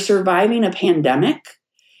they're surviving a pandemic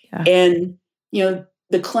and,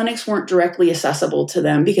 the clinics weren't directly accessible to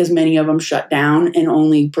them because many of them shut down and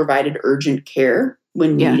only provided urgent care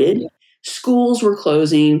when needed. Schools were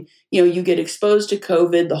closing. You get exposed to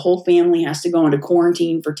COVID. The whole family has to go into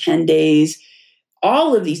quarantine for 10 days.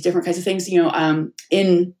 All of these different kinds of things,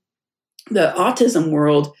 in the autism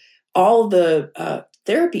world, all the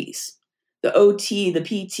therapies, the OT, the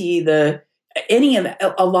PT,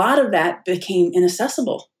 a lot of that became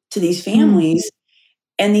inaccessible to these families.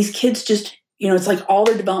 And these kids just, it's like all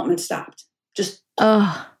their development stopped, just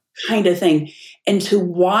kind of thing. And to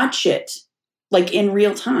watch it like in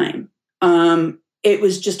real time, it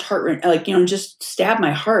was just heart-wrenching, just stab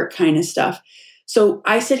my heart kind of stuff. So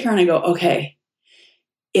I sit here and I go, okay,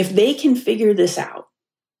 if they can figure this out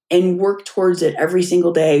and work towards it every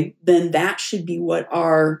single day, then that should be what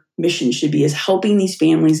our mission should be, is helping these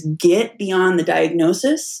families get beyond the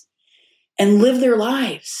diagnosis and live their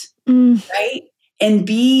lives, right? And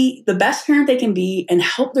be the best parent they can be and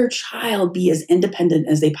help their child be as independent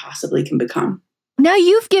as they possibly can become. Now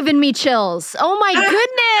you've given me chills. Oh my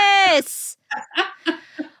goodness.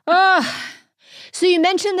 So you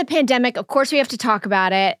mentioned the pandemic. Of course, we have to talk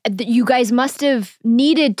about it. You guys must have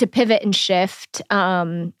needed to pivot and shift.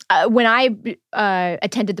 When I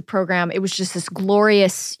attended the program, it was just this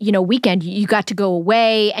glorious, weekend. You got to go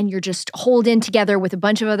away and you're just holed in together with a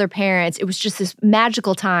bunch of other parents. It was just this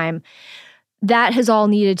magical time. That has all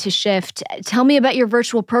needed to shift. Tell me about your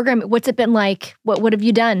virtual program. What's it been like? What have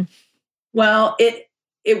you done? Well, it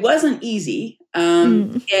wasn't easy.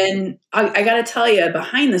 And I got to tell you,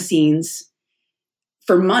 behind the scenes,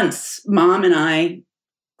 for months, Mom and I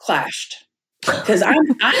clashed because I'm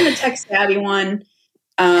the tech savvy one.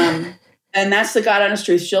 And that's the God honest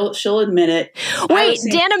truth. She'll admit it. Wait,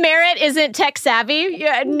 Dana Merritt isn't tech savvy?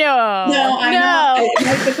 Yeah, no, I know. It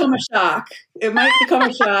might become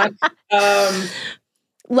a shock.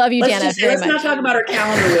 Love you, Dana. Let's not talk about her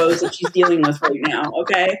calendar woes that she's dealing with right now,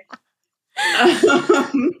 okay?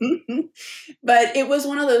 But it was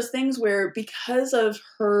one of those things where, because of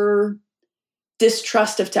her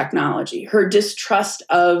distrust of technology, her distrust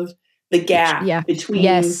of the gap between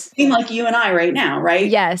like you and I right now, right?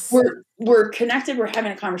 Yes. We're connected, we're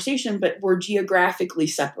having a conversation, but we're geographically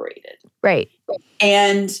separated. Right.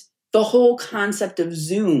 And the whole concept of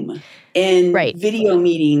Zoom and video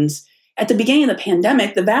meetings, at the beginning of the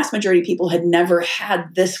pandemic, the vast majority of people had never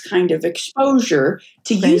had this kind of exposure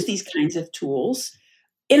to use these kinds of tools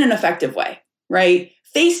in an effective way, right?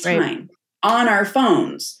 FaceTime on our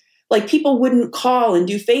phones. Like, people wouldn't call and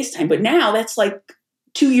do FaceTime, but now that's like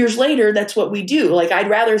 2 years later, that's what we do. Like, I'd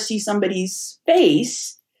rather see somebody's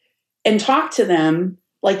face and talk to them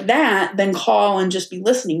like that than call and just be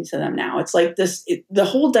listening to them now. It's like the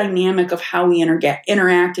whole dynamic of how we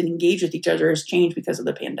interact and engage with each other has changed because of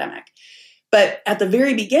the pandemic. But at the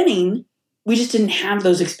very beginning, we just didn't have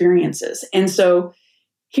those experiences. And so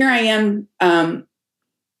here I am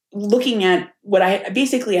looking at what I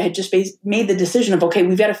had just made the decision of, okay,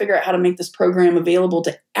 we've got to figure out how to make this program available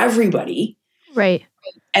to everybody. Right.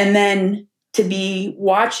 And then to be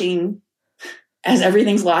watching as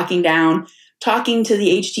everything's locking down, talking to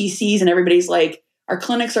the HTCs and everybody's like, our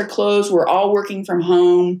clinics are closed. We're all working from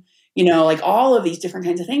home, like all of these different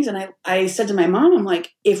kinds of things. And I said to my mom, I'm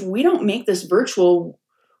like, if we don't make this virtual,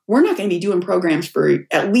 we're not going to be doing programs for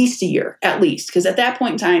at least a year, because at that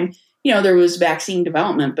point in time, there was vaccine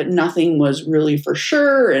development, but nothing was really for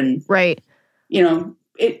sure. And, right.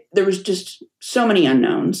 There was just so many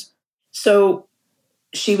unknowns. So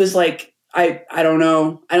she was like, I don't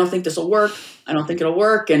know. I don't think this will work. I don't think it'll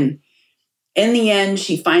work. And in the end,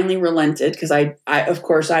 she finally relented because I of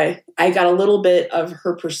course, I got a little bit of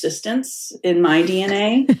her persistence in my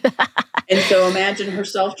DNA. And so imagine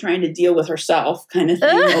herself trying to deal with herself kind of thing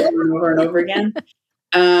over and over and over again.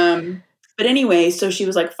 But anyway, so she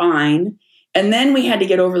was like, fine. And then we had to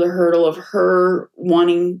get over the hurdle of her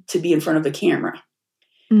wanting to be in front of the camera.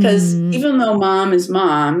 Because even though mom is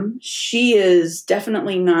mom, she is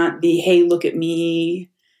definitely not the, hey, look at me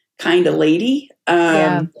kind of lady.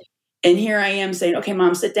 And here I am saying, okay,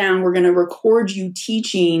 mom, sit down. We're going to record you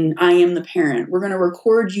teaching I am the parent. We're going to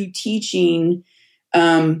record you teaching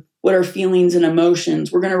what are feelings and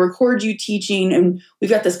emotions. We're going to record you teaching. And we've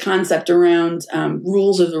got this concept around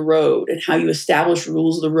rules of the road and how you establish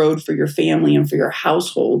rules of the road for your family and for your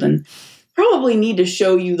household. And probably need to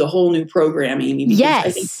show you the whole new program, Amy, because yes.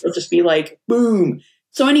 I think it'll just be like, boom.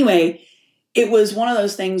 So anyway, it was one of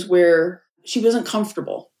those things where she wasn't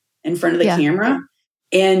comfortable in front of the camera.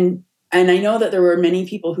 And I know that there were many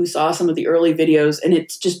people who saw some of the early videos and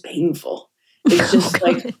it's just painful. It's just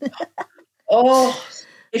like,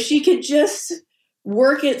 if she could just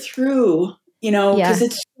work it through, because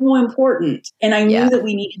it's so important. And I knew that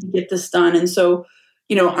we needed to get this done. And so,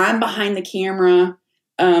 I'm behind the camera.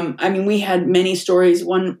 We had many stories.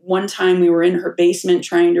 One time we were in her basement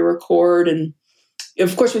trying to record, and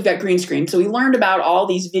of course we've got green screen. So we learned about all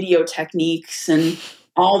these video techniques and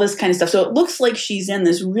all this kind of stuff. So it looks like she's in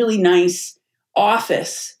this really nice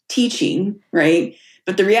office teaching, right?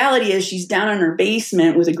 But the reality is she's down in her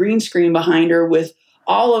basement with a green screen behind her with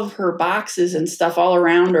all of her boxes and stuff all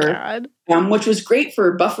around her, which was great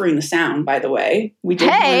for buffering the sound, by the way. We did.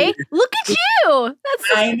 Hey, look at you! That's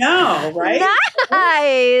I know, right?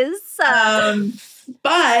 Nice.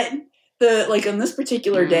 But on this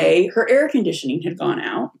particular day, her air conditioning had gone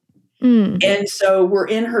out. And so we're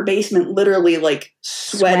in her basement, literally like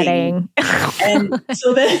sweating. And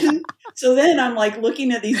so then I'm like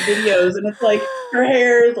looking at these videos and it's like her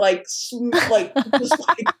hair is like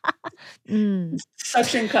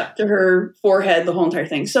suction cup to her forehead, the whole entire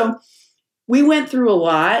thing. So we went through a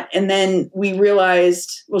lot, and then we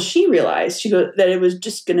realized, she realized that it was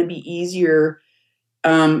just going to be easier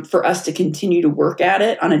for us to continue to work at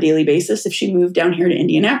it on a daily basis if she moved down here to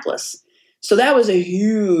Indianapolis. So that was a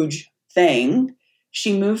huge thing.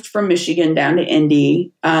 She moved from Michigan down to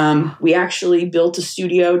Indy. We actually built a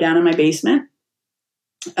studio down in my basement,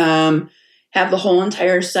 have the whole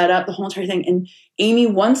entire setup, the whole entire thing. And Amy,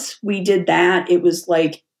 once we did that, it was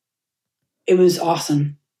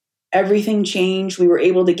awesome. Everything changed. We were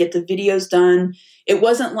able to get the videos done. It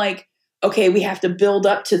wasn't like, okay, we have to build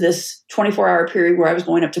up to this 24-hour period where I was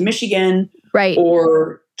going up to Michigan, right?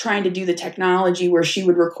 Or trying to do the technology where she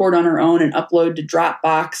would record on her own and upload to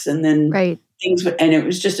Dropbox, and then things would, and it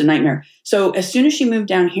was just a nightmare. So as soon as she moved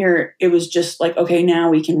down here, it was just like, okay, now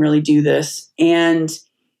we can really do this. And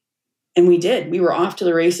we did. We were off to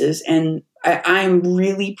the races. And I'm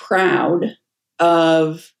really proud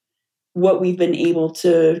of what we've been able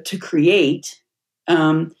to create.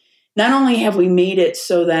 Not only have we made it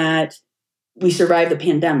so that we survived the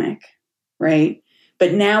pandemic, right?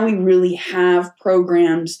 But now we really have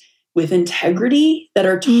programs with integrity that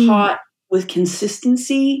are taught with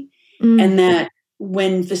consistency, and that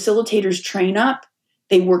when facilitators train up,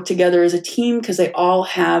 they work together as a team because they all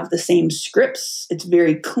have the same scripts. It's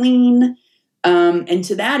very clean. And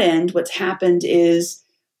to that end, what's happened is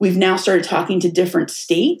we've now started talking to different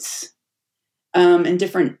states and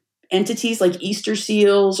different entities like Easter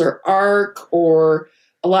Seals or ARC or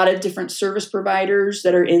a lot of different service providers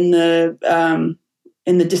that are in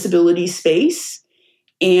the disability space.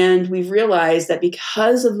 And we've realized that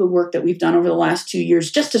because of the work that we've done over the last 2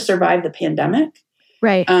 years, just to survive the pandemic,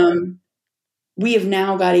 right? We have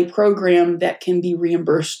now got a program that can be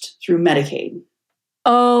reimbursed through Medicaid.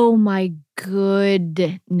 Oh my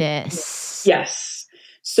goodness. Yes.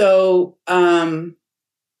 So, the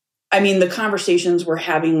conversations we're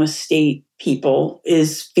having with state people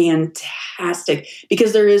is fantastic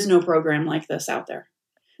because there is no program like this out there.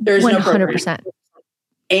 There is 100%. no program.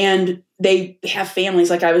 And they have families.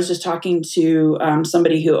 Like I was just talking to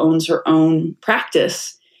somebody who owns her own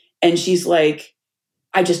practice. And she's like,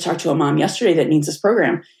 I just talked to a mom yesterday that needs this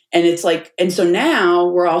program. And it's like, and so now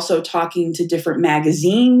we're also talking to different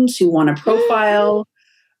magazines who want to profile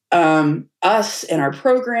us and our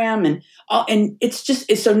program. And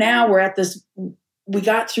so now we're at this, we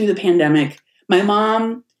got through the pandemic. My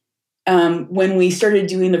mom, when we started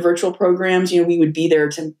doing the virtual programs, we would be there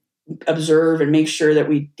to observe and make sure that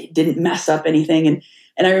we didn't mess up anything.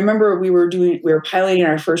 And I remember we were piloting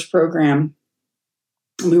our first program.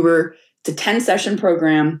 It's a 10-session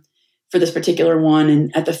program for this particular one.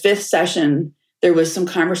 And at the 5th session, there was some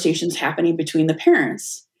conversations happening between the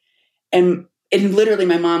parents. And literally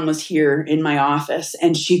my mom was here in my office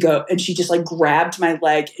and she just like grabbed my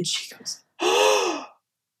leg and she goes, "Oh,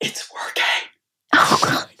 it's working." Oh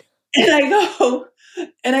God.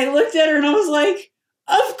 And I looked at her and I was like,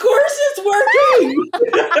 of course it's working.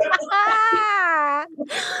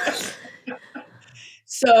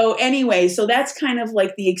 So anyway, so that's kind of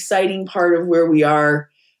like the exciting part of where we are,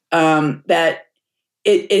 that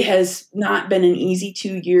it has not been an easy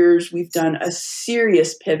 2 years. We've done a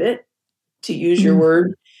serious pivot, to use your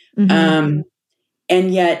word. And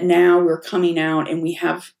yet now we're coming out and we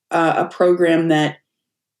have a program that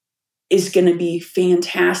is going to be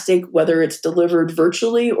fantastic, whether it's delivered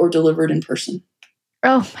virtually or delivered in person.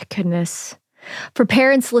 Oh my goodness. For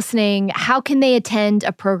parents listening, how can they attend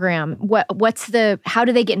a program? How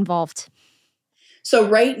do they get involved? So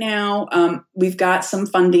right now, we've got some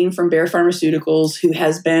funding from Bayer Pharmaceuticals, who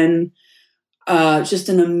has been just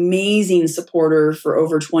an amazing supporter for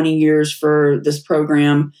over 20 years for this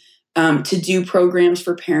program, to do programs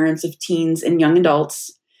for parents of teens and young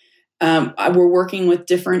adults. We're working with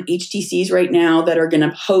different HTCs right now that are going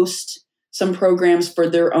to host some programs for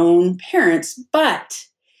their own parents. But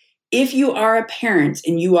if you are a parent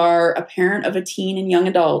and you are a parent of a teen and young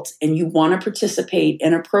adult and you want to participate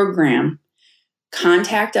in a program,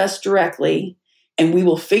 contact us directly and we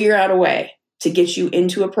will figure out a way to get you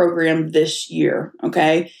into a program this year.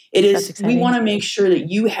 Okay. We want to make sure that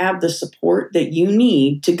you have the support that you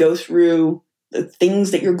need to go through the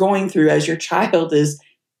things that you're going through as your child is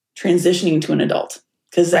transitioning to an adult,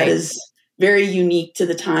 because that is very unique to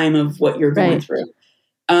the time of what you're going through.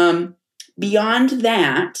 Beyond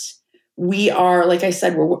that, we are, like I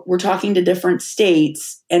said, we're talking to different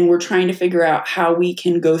states and we're trying to figure out how we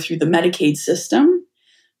can go through the Medicaid system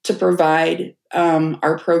to provide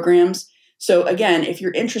our programs. So again, if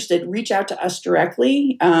you're interested, reach out to us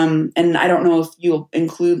directly. And I don't know if you'll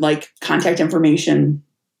include like contact information,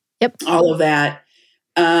 all of that.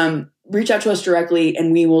 Reach out to us directly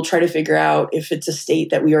and we will try to figure out if it's a state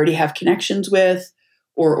that we already have connections with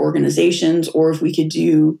or organizations, or if we could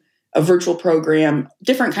do a virtual program,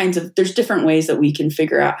 there's different ways that we can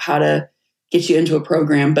figure out how to get you into a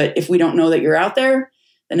program. But if we don't know that you're out there,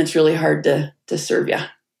 then it's really hard to serve you.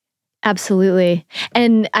 Absolutely.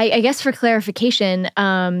 And I guess for clarification,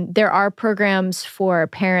 there are programs for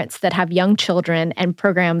parents that have young children and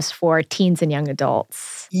programs for teens and young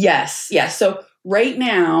adults. Yes. So right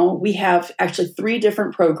now we have actually 3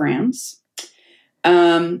 different programs.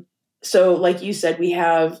 So like you said, we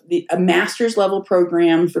have a master's level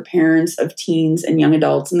program for parents of teens and young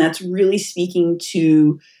adults. And that's really speaking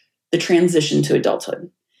to the transition to adulthood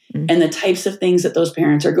and the types of things that those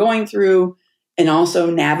parents are going through, and also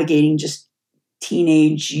navigating just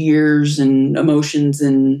teenage years and emotions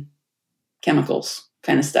and chemicals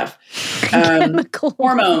kind of stuff.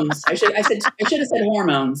 Hormones. I should have said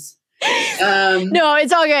hormones. No,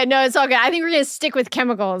 it's all good. I think we're going to stick with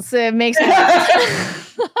chemicals. It makes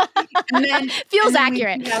sense. Feels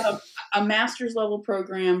accurate. We have a master's level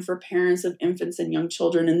program for parents of infants and young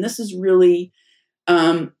children. And this is really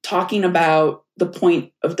talking about the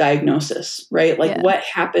point of diagnosis, right? Like what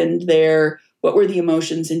happened there? What were the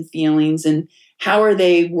emotions and feelings, and how are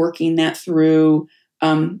they working that through?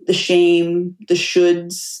 The shame, the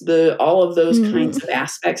shoulds, all of those kinds of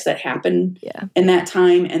aspects that happen in that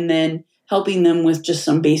time, and then helping them with just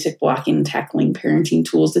some basic blocking and tackling parenting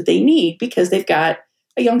tools that they need because they've got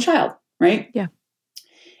a young child, right? Yeah.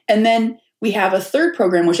 And then we have a third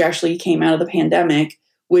program, which actually came out of the pandemic,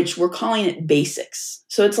 which we're calling it Basics.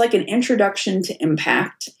 So it's like an introduction to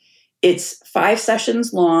impact. It's 5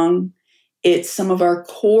 sessions long. It's some of our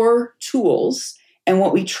core tools. And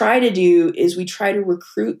what we try to do is we try to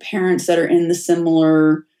recruit parents that are in the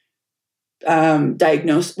similar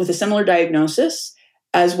diagnosed with a similar diagnosis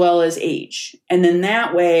as well as age. And then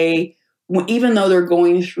that way, even though they're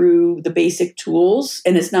going through the basic tools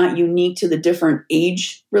and it's not unique to the different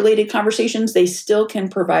age-related conversations, they still can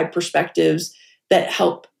provide perspectives that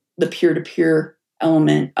help the peer-to-peer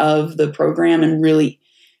element of the program. And really,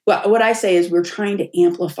 well, what I say is we're trying to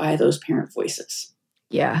amplify those parent voices.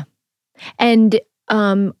 Yeah. And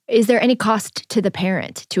is there any cost to the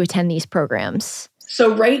parent to attend these programs?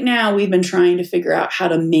 So right now, we've been trying to figure out how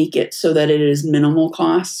to make it so that it is minimal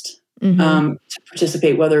cost. To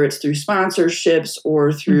participate, whether it's through sponsorships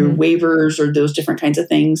or through waivers or those different kinds of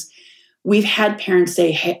things. We've had parents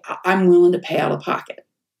say, hey, I'm willing to pay out of pocket.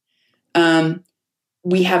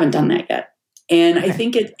 We haven't done that yet. And I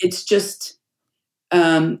think it's just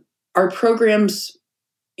our programs,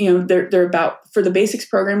 they're about, for the basics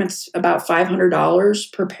program, it's about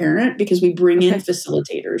 $500 per parent because we bring in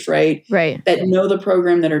facilitators, right? Right. That know the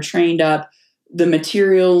program, that are trained up, the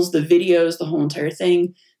materials, the videos, the whole entire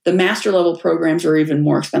thing. The master level programs are even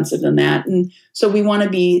more expensive than that. And so we want to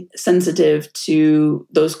be sensitive to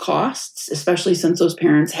those costs, especially since those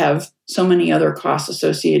parents have so many other costs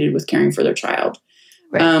associated with caring for their child.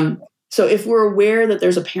 Right. So if we're aware that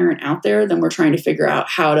there's a parent out there, then we're trying to figure out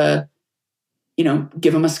how to,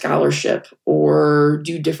 give them a scholarship or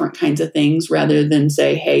do different kinds of things rather than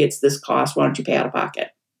say, hey, it's this cost. Why don't you pay out of pocket?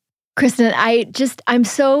 Kristin, I'm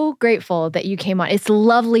so grateful that you came on. It's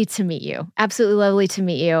lovely to meet you. Absolutely lovely to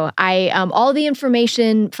meet you. All the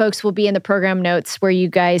information, folks, will be in the program notes where you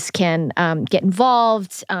guys can get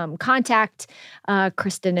involved, contact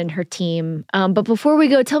Kristin and her team. But before we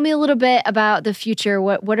go, tell me a little bit about the future.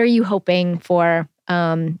 What are you hoping for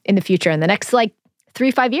in the future, in the next 3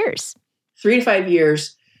 to 5 years? 3 to 5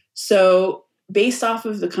 years. So based off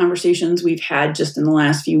of the conversations we've had just in the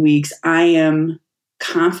last few weeks, I am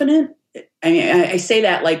confident. I mean, I say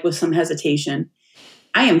that with some hesitation.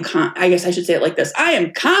 I guess I should say it like this. I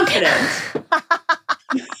am confident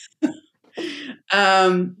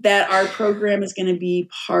that our program is going to be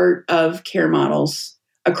part of care models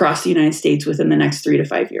across the United States within the next 3 to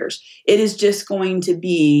 5 years. It is just going to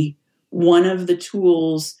be one of the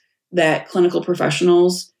tools that clinical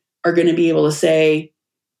professionals are going to be able to say,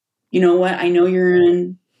 you know what, I know you're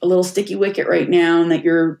in a little sticky wicket right now and that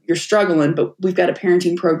you're struggling, but we've got a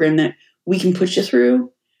parenting program that we can put you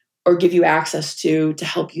through or give you access to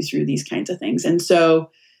help you through these kinds of things. And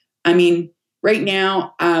so, right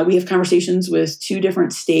now we have conversations with 2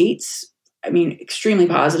 different states. Extremely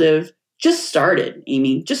positive. Just started,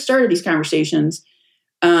 Amy, these conversations.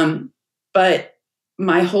 But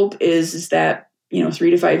my hope is that,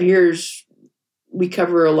 3 to 5 years, we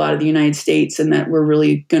cover a lot of the United States and that we're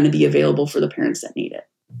really going to be available for the parents that need it.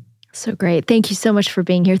 So great. Thank you so much for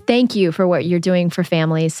being here. Thank you for what you're doing for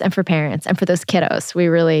families and for parents and for those kiddos. We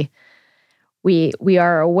really, we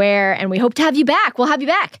are aware and we hope to have you back. We'll have you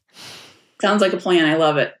back. Sounds like a plan. I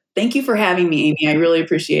love it. Thank you for having me, Amy. I really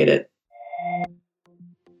appreciate it.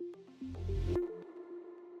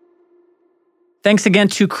 Thanks again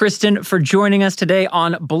to Kristin for joining us today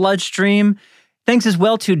on Bloodstream. Thanks as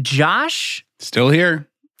well to Josh. Still here.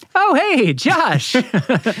 Oh, hey, Josh.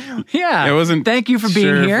 Yeah. I wasn't Thank you for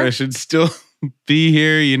being here. If I should still be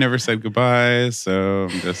here. You never said goodbye, so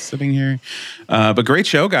I'm just sitting here. But great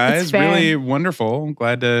show, guys. Really wonderful. I'm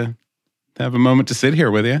glad to have a moment to sit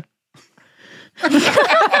here with you.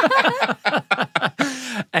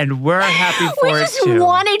 And we're happy for it, too. We just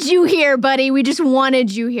wanted you here, buddy. We just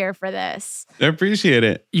wanted you here for this. I appreciate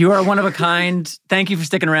it. You are one of a kind. Thank you for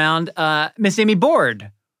sticking around. Miss Amy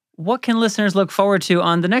Board, what can listeners look forward to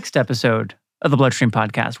on the next episode of the Bloodstream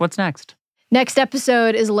Podcast? What's next? Next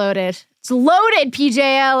episode is loaded. It's loaded,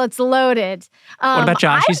 PJL. It's loaded. What about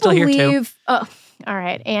Josh? He's still here, too. Oh, all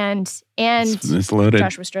right. And it's loaded.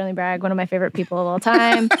 Joshua Sterling Bragg, one of my favorite people of all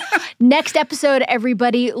time. Next episode,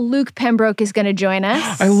 everybody, Luke Pembroke is going to join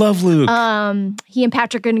us. I love Luke. He and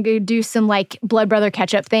Patrick are going to do some blood brother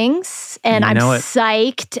catch-up things. And I'm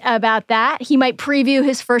psyched about that. He might preview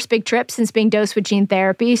his first big trip since being dosed with gene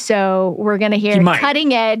therapy. So we're going to hear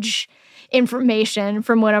cutting edge information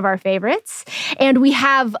from one of our favorites. And we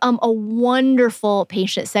have a wonderful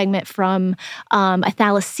patient segment from a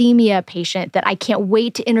thalassemia patient that I can't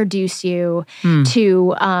wait to introduce you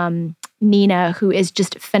to, Nina, who is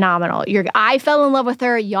just phenomenal. I fell in love with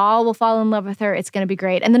her. Y'all will fall in love with her. It's going to be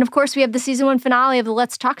great. And then, of course, we have the season 1 finale of the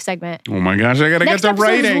Let's Talk segment. Oh my gosh, I got to get to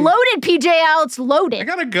writing. Next episode is loaded, PJL. It's loaded. I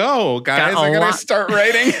got to go, guys. I got to start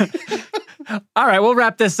writing. All right, we'll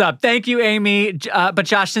wrap this up. Thank you, Amy. But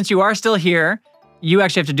Josh, since you are still here, you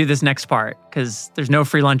actually have to do this next part because there's no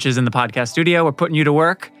free lunches in the podcast studio. We're putting you to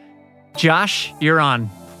work. Josh, you're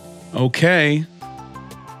on. Okay.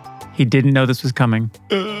 He didn't know this was coming.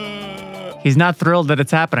 He's not thrilled that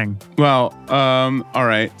it's happening. Well, all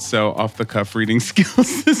right. So off the cuff reading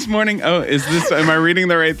skills this morning. Oh, am I reading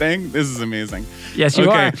the right thing? This is amazing. Yes, you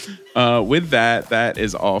are. With that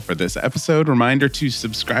is all for this episode. Reminder to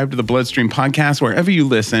subscribe to the Bloodstream podcast wherever you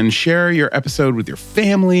listen. Share your episode with your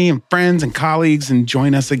family and friends and colleagues, and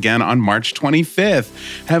join us again on March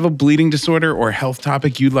 25th. Have a bleeding disorder or health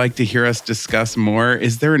topic you'd like to hear us discuss more?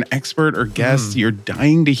 Is there an expert or guest you're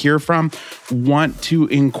dying to hear from? Want to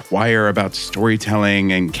inquire about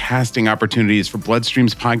storytelling and casting opportunities for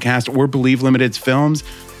Bloodstream's podcast or Believe Limited's films?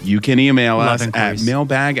 You can email us at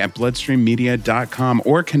mailbag@bloodstreammedia.com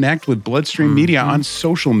or connect with Bloodstream Media on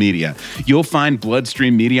social media. You'll find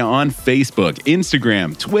Bloodstream Media on Facebook,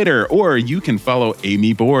 Instagram, Twitter, or you can follow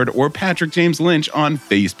Amy Board or Patrick James Lynch on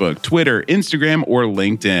Facebook, Twitter, Instagram, or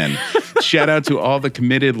LinkedIn. Shout out to all the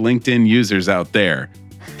committed LinkedIn users out there.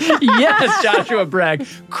 Yes, Joshua Bragg.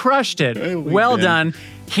 Crushed it. Well done.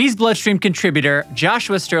 He's Bloodstream contributor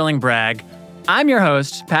Joshua Sterling Bragg. I'm your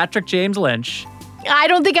host, Patrick James Lynch. I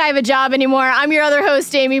don't think I have a job anymore. I'm your other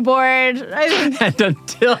host, Amy Board. And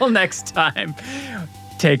until next time,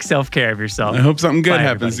 take self-care of yourself. I hope something good Bye,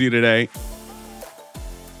 happens everybody. to you today.